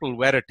example,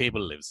 where a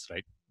table lives,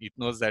 right? It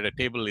knows that a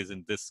table is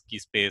in this key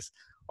space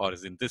or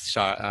is in this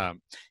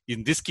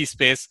key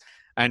space.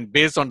 And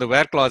based on the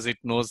where clause, it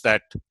knows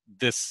that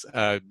this,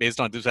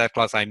 based on this where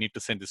clause, I need to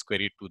send this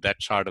query to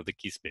that shard of the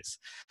key space.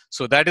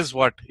 So that is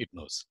what it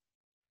knows.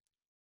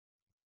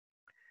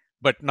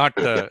 But not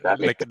the,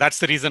 like, that's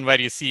the reason why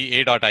you see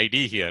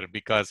a.id here,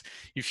 because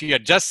if you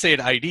had just said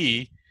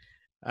ID,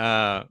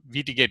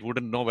 VTGate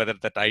wouldn't know whether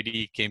that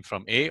ID came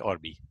from A or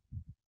B.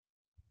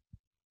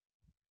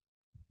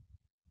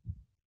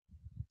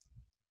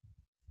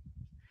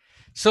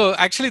 So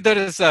actually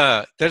there's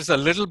a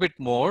little bit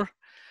more.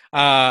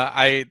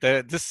 I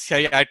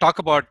talk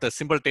about the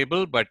symbol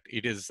table, but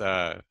it is,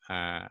 I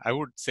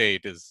would say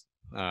it is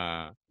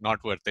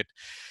not worth it.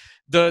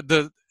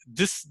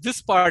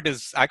 This part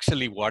is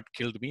actually what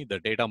killed me, the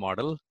data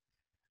model.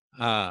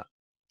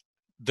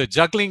 The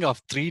juggling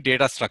of three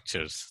data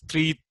structures,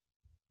 three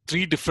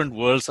different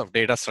worlds of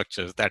data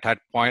structures that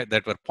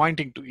were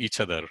pointing to each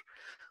other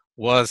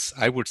was,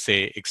 I would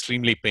say,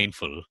 extremely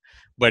painful.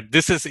 But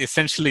this is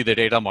essentially the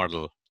data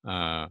model,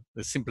 the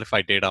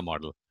simplified data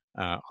model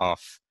of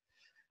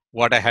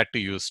what I had to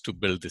use to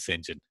build this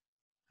engine.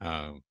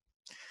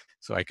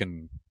 So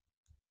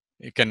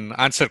you can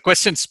answer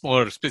questions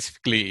more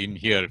specifically in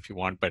here if you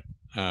want, but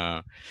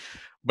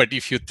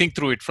if you think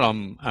through it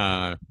from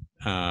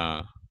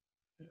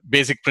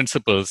basic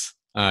principles,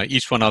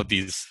 each one of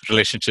these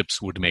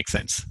relationships would make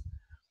sense.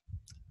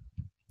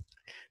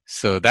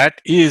 So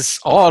that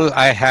is all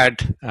I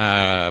had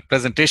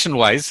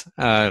presentation-wise.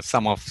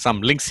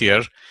 Some links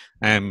here.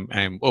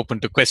 I'm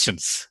open to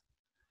questions.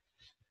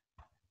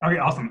 Okay,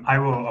 awesome. I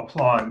will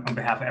applaud on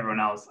behalf of everyone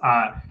else.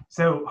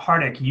 So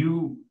Hardik,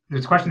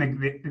 there's a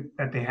question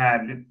that they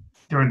had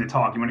during the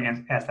talk. You want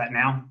to ask that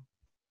now?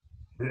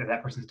 Is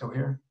that person still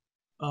here?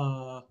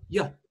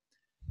 Yeah.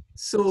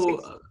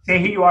 So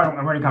say who you are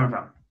and where you're coming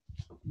from.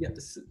 Yeah,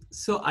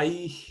 so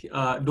I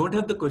don't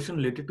have the question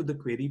related to the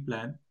query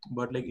plan,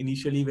 but like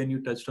initially when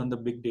you touched on the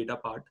big data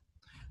part,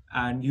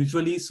 and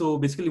usually, so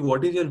basically,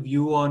 what is your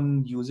view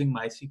on using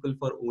MySQL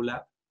for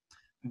OLAP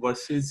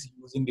versus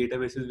using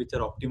databases which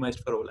are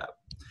optimized for OLAP?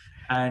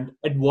 And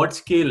at what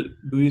scale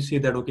do you say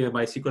that, okay,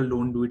 MySQL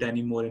don't do it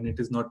anymore and it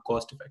is not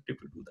cost effective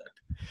to do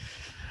that?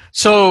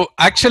 So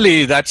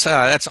actually, that's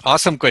an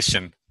awesome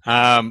question.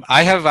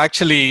 I have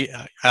actually,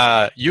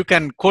 you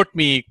can quote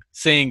me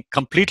saying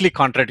completely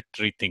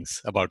contradictory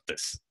things about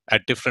this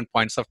at different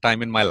points of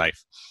time in my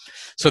life.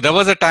 So there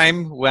was a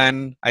time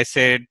when I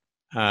said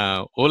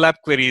OLAP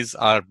queries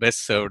are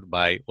best served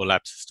by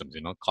OLAP systems,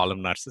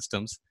 columnar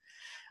systems.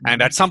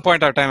 And at some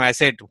point of time, I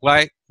said,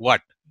 what?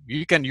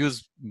 You can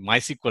use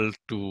MySQL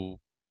to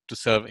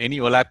serve any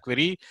OLAP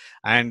query.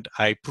 And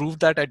I proved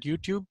that at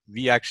YouTube.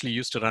 We actually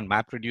used to run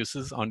map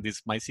reduces on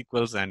these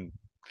MySQLs and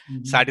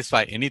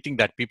satisfy anything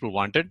that people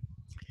wanted.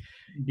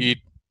 It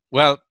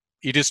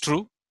is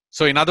true.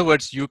 So in other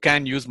words, you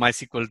can use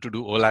MySQL to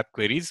do OLAP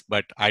queries,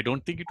 but I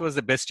don't think it was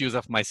the best use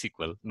of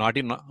MySQL, not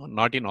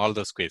in all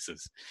those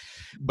cases.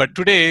 But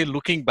today,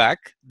 looking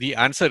back, the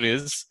answer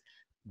is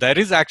there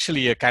is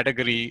actually a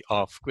category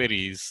of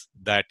queries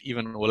that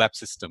even OLAP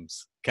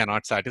systems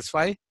cannot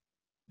satisfy,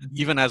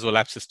 even as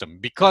OLAP system,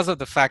 because of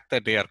the fact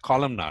that they are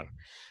columnar.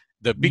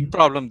 The big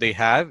problem they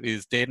have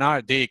is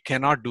they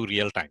cannot do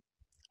real time.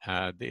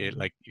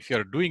 Like if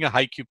you're doing a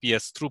high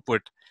QPS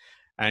throughput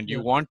and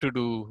you want to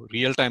do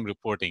real-time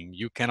reporting,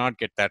 you cannot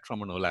get that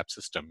from an OLAP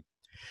system.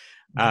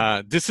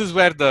 This is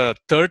where the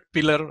third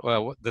pillar,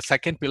 the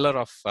second pillar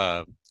of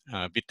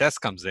Vitess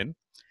comes in.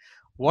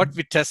 What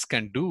Vitess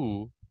can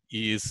do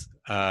is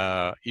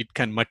it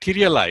can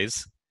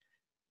materialize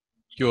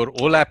your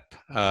OLAP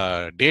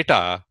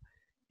data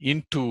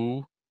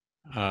into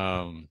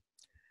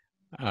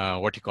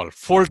what you call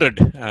folded,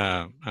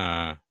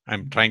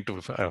 I'm trying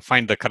to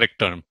find the correct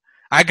term,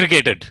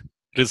 aggregated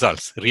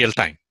results, real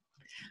time.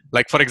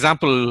 Like for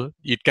example,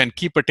 it can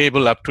keep a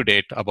table up to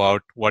date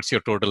about what's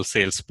your total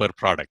sales per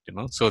product,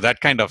 So that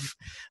kind of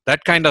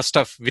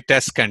stuff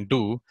Vitess can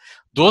do.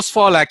 Those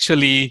fall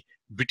actually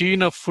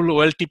between a full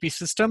OLTP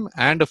system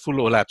and a full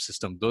OLAP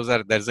system.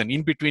 There's an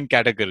in-between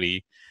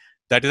category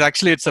that is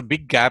actually, it's a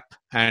big gap,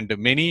 and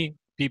many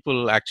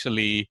people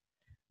actually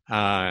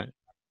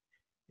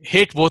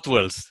hate both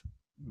worlds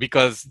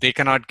because they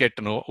cannot get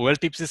an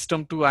OLTP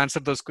system to answer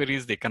those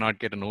queries. They cannot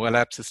get an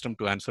OLAP system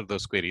to answer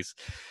those queries.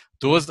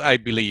 Those, I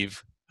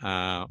believe,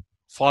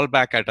 fall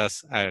back at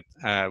us at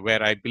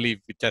where I believe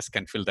Vitess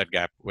can fill that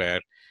gap,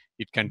 where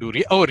it can do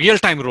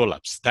real-time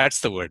rollups.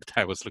 That's the word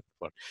I was looking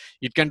for.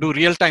 It can do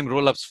real-time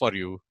rollups for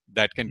you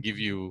that can give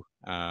you,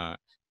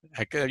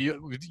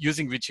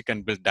 using which you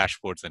can build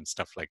dashboards and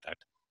stuff like that.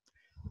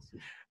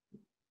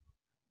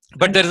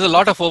 But there is a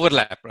lot of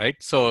overlap, right?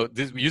 So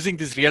using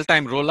these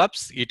real-time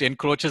rollups, it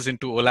encroaches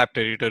into OLAP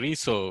territory.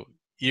 So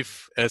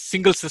if a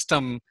single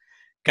system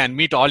can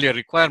meet all your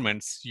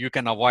requirements, you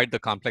can avoid the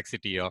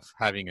complexity of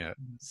running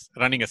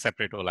a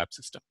separate OLAP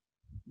system.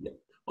 Yeah.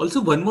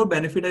 Also, one more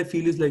benefit I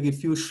feel is like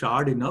if you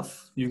shard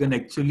enough, you can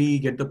actually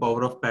get the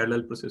power of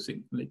parallel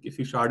processing. Like if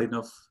you shard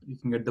enough, you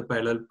can get the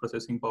parallel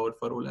processing power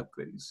for OLAP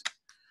queries.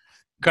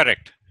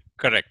 Correct.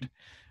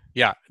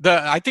 Yeah,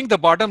 I think the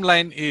bottom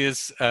line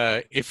is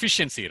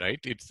efficiency, right?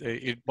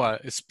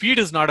 Speed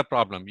is not a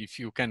problem if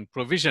you can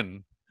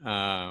provision,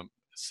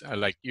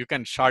 like you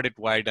can shard it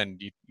wide and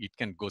it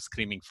can go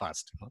screaming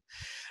fast.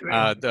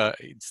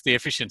 It's the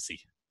efficiency.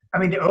 I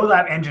mean, the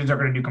OLAP engines are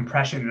going to do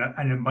compression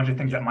and a bunch of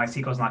things that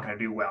MySQL is not going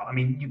to do well. I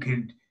mean, you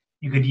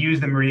could use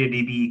the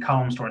MariaDB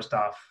column store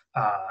stuff,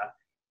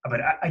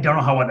 but I don't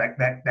know how well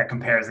that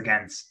compares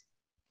against.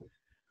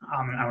 I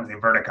don't want to say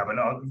Vertica, but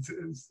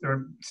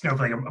or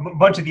Snowflake, a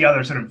bunch of the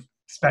other sort of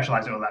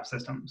specialized OLAP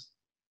systems.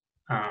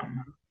 All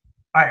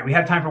right, we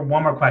have time for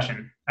one more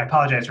question. I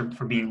apologize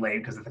for being late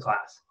because of the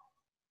class.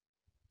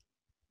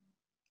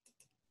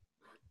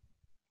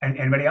 And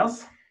anybody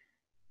else?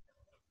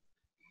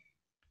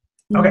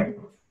 Okay.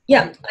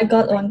 Yeah, I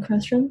got one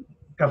question.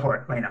 Go for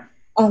it, Lena.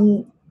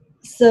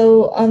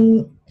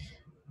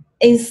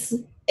 Is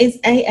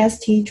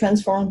AST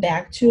transformed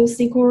back to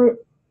SQL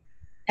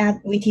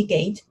at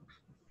Vitgate?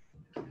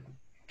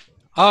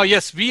 Oh,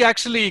 yes, we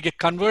actually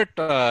convert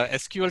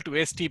SQL to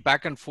AST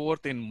back and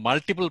forth in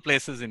multiple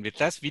places in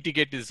Vitess.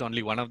 Vitgate is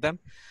only one of them.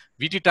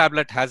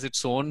 VTtablet has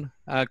its own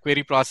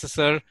query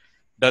processor,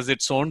 does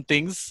its own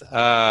things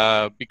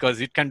because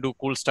it can do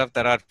cool stuff.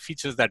 There are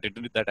features that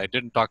I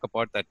didn't talk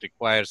about that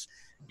requires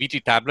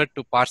VTtablet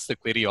to parse the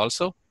query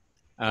also.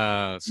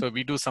 So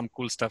we do some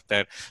cool stuff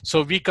there.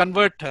 So we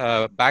convert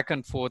back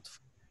and forth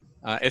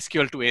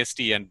SQL to AST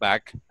and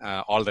back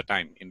all the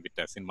time in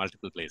Vitess in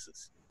multiple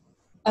places.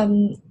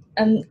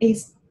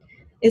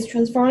 Is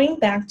transferring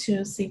back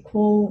to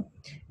SQL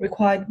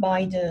required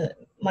by the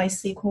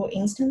MySQL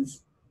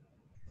instance?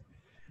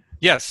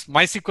 Yes,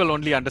 MySQL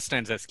only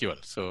understands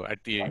SQL. So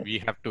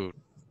we have to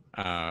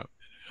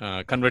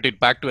convert it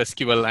back to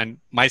SQL, and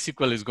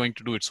MySQL is going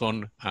to do its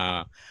own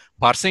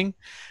parsing.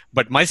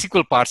 But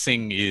MySQL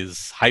parsing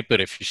is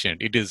hyper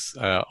efficient. It is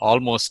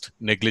almost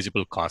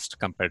negligible cost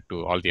compared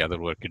to all the other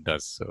work it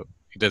does. So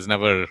it has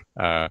never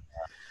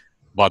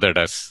bothered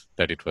us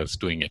that it was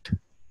doing it.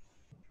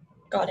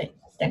 Got it.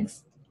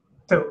 Thanks.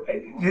 So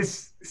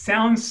this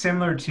sounds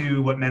similar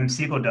to what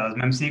MemSQL does.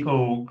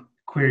 MemSQL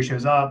query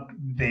shows up,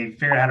 they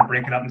figure out how to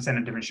break it up and send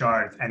it different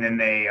shards, and then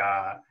they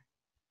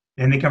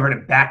convert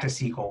it back to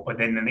SQL. But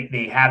then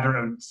they have their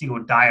own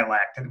SQL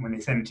dialect, and when they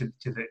send it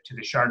to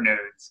the shard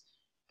nodes,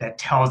 that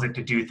tells it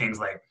to do things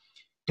like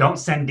don't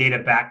send data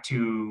back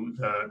to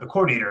the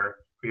coordinator, or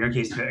in your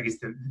case, I guess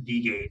the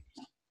vgate.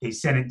 They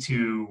send it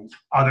to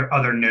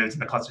other nodes in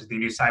the clusters. They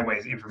do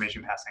sideways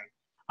information passing.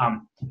 All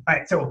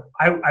right, so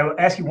I will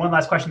ask you one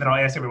last question that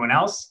I'll ask everyone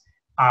else.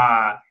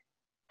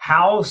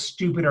 How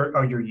stupid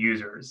are your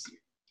users?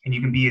 And you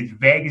can be as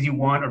vague as you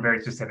want or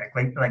very specific.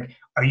 Like,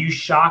 are you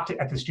shocked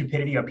at the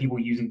stupidity of people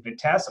using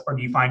Vitess, or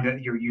do you find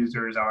that your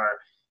users are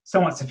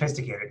somewhat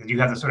sophisticated because you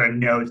have to sort of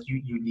know that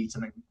you need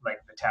something like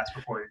Vitess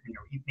before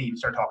they even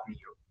start talking to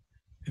you?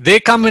 They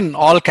come in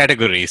all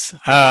categories.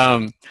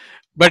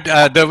 But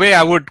the way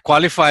I would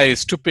qualify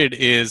stupid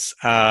is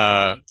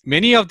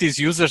many of these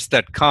users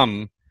that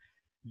come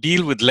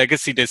deal with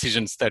legacy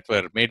decisions that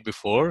were made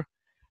before.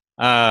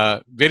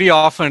 Very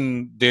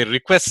often their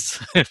requests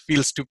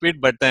feel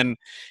stupid, but then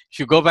if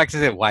you go back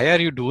and say, why are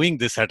you doing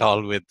this at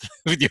all with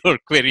your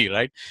query,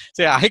 right?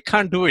 Say, I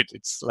can't do it.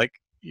 It's like,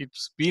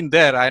 it's been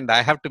there and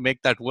I have to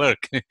make that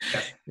work.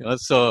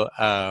 So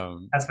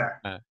that's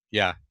fair.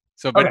 Yeah.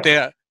 So, but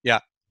okay. Yeah.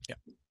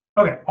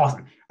 Okay,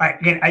 awesome. All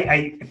right, again,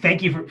 I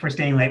thank you for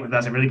staying late with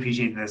us. I really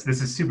appreciate this.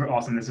 This is super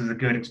awesome. This is a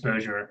good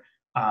exposure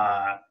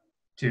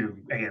to,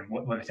 again,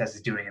 what Vitess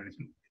is doing. And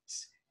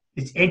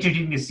it's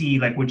interesting to see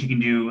like what you can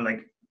do,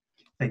 like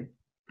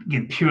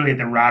again, purely at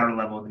the router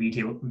level, the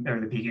VT or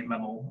the vgate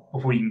level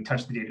before you can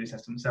touch the data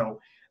system. So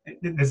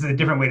this is a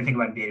different way to think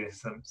about data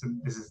systems. So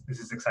this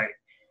is exciting.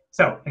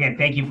 So again,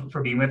 thank you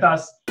for being with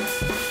us.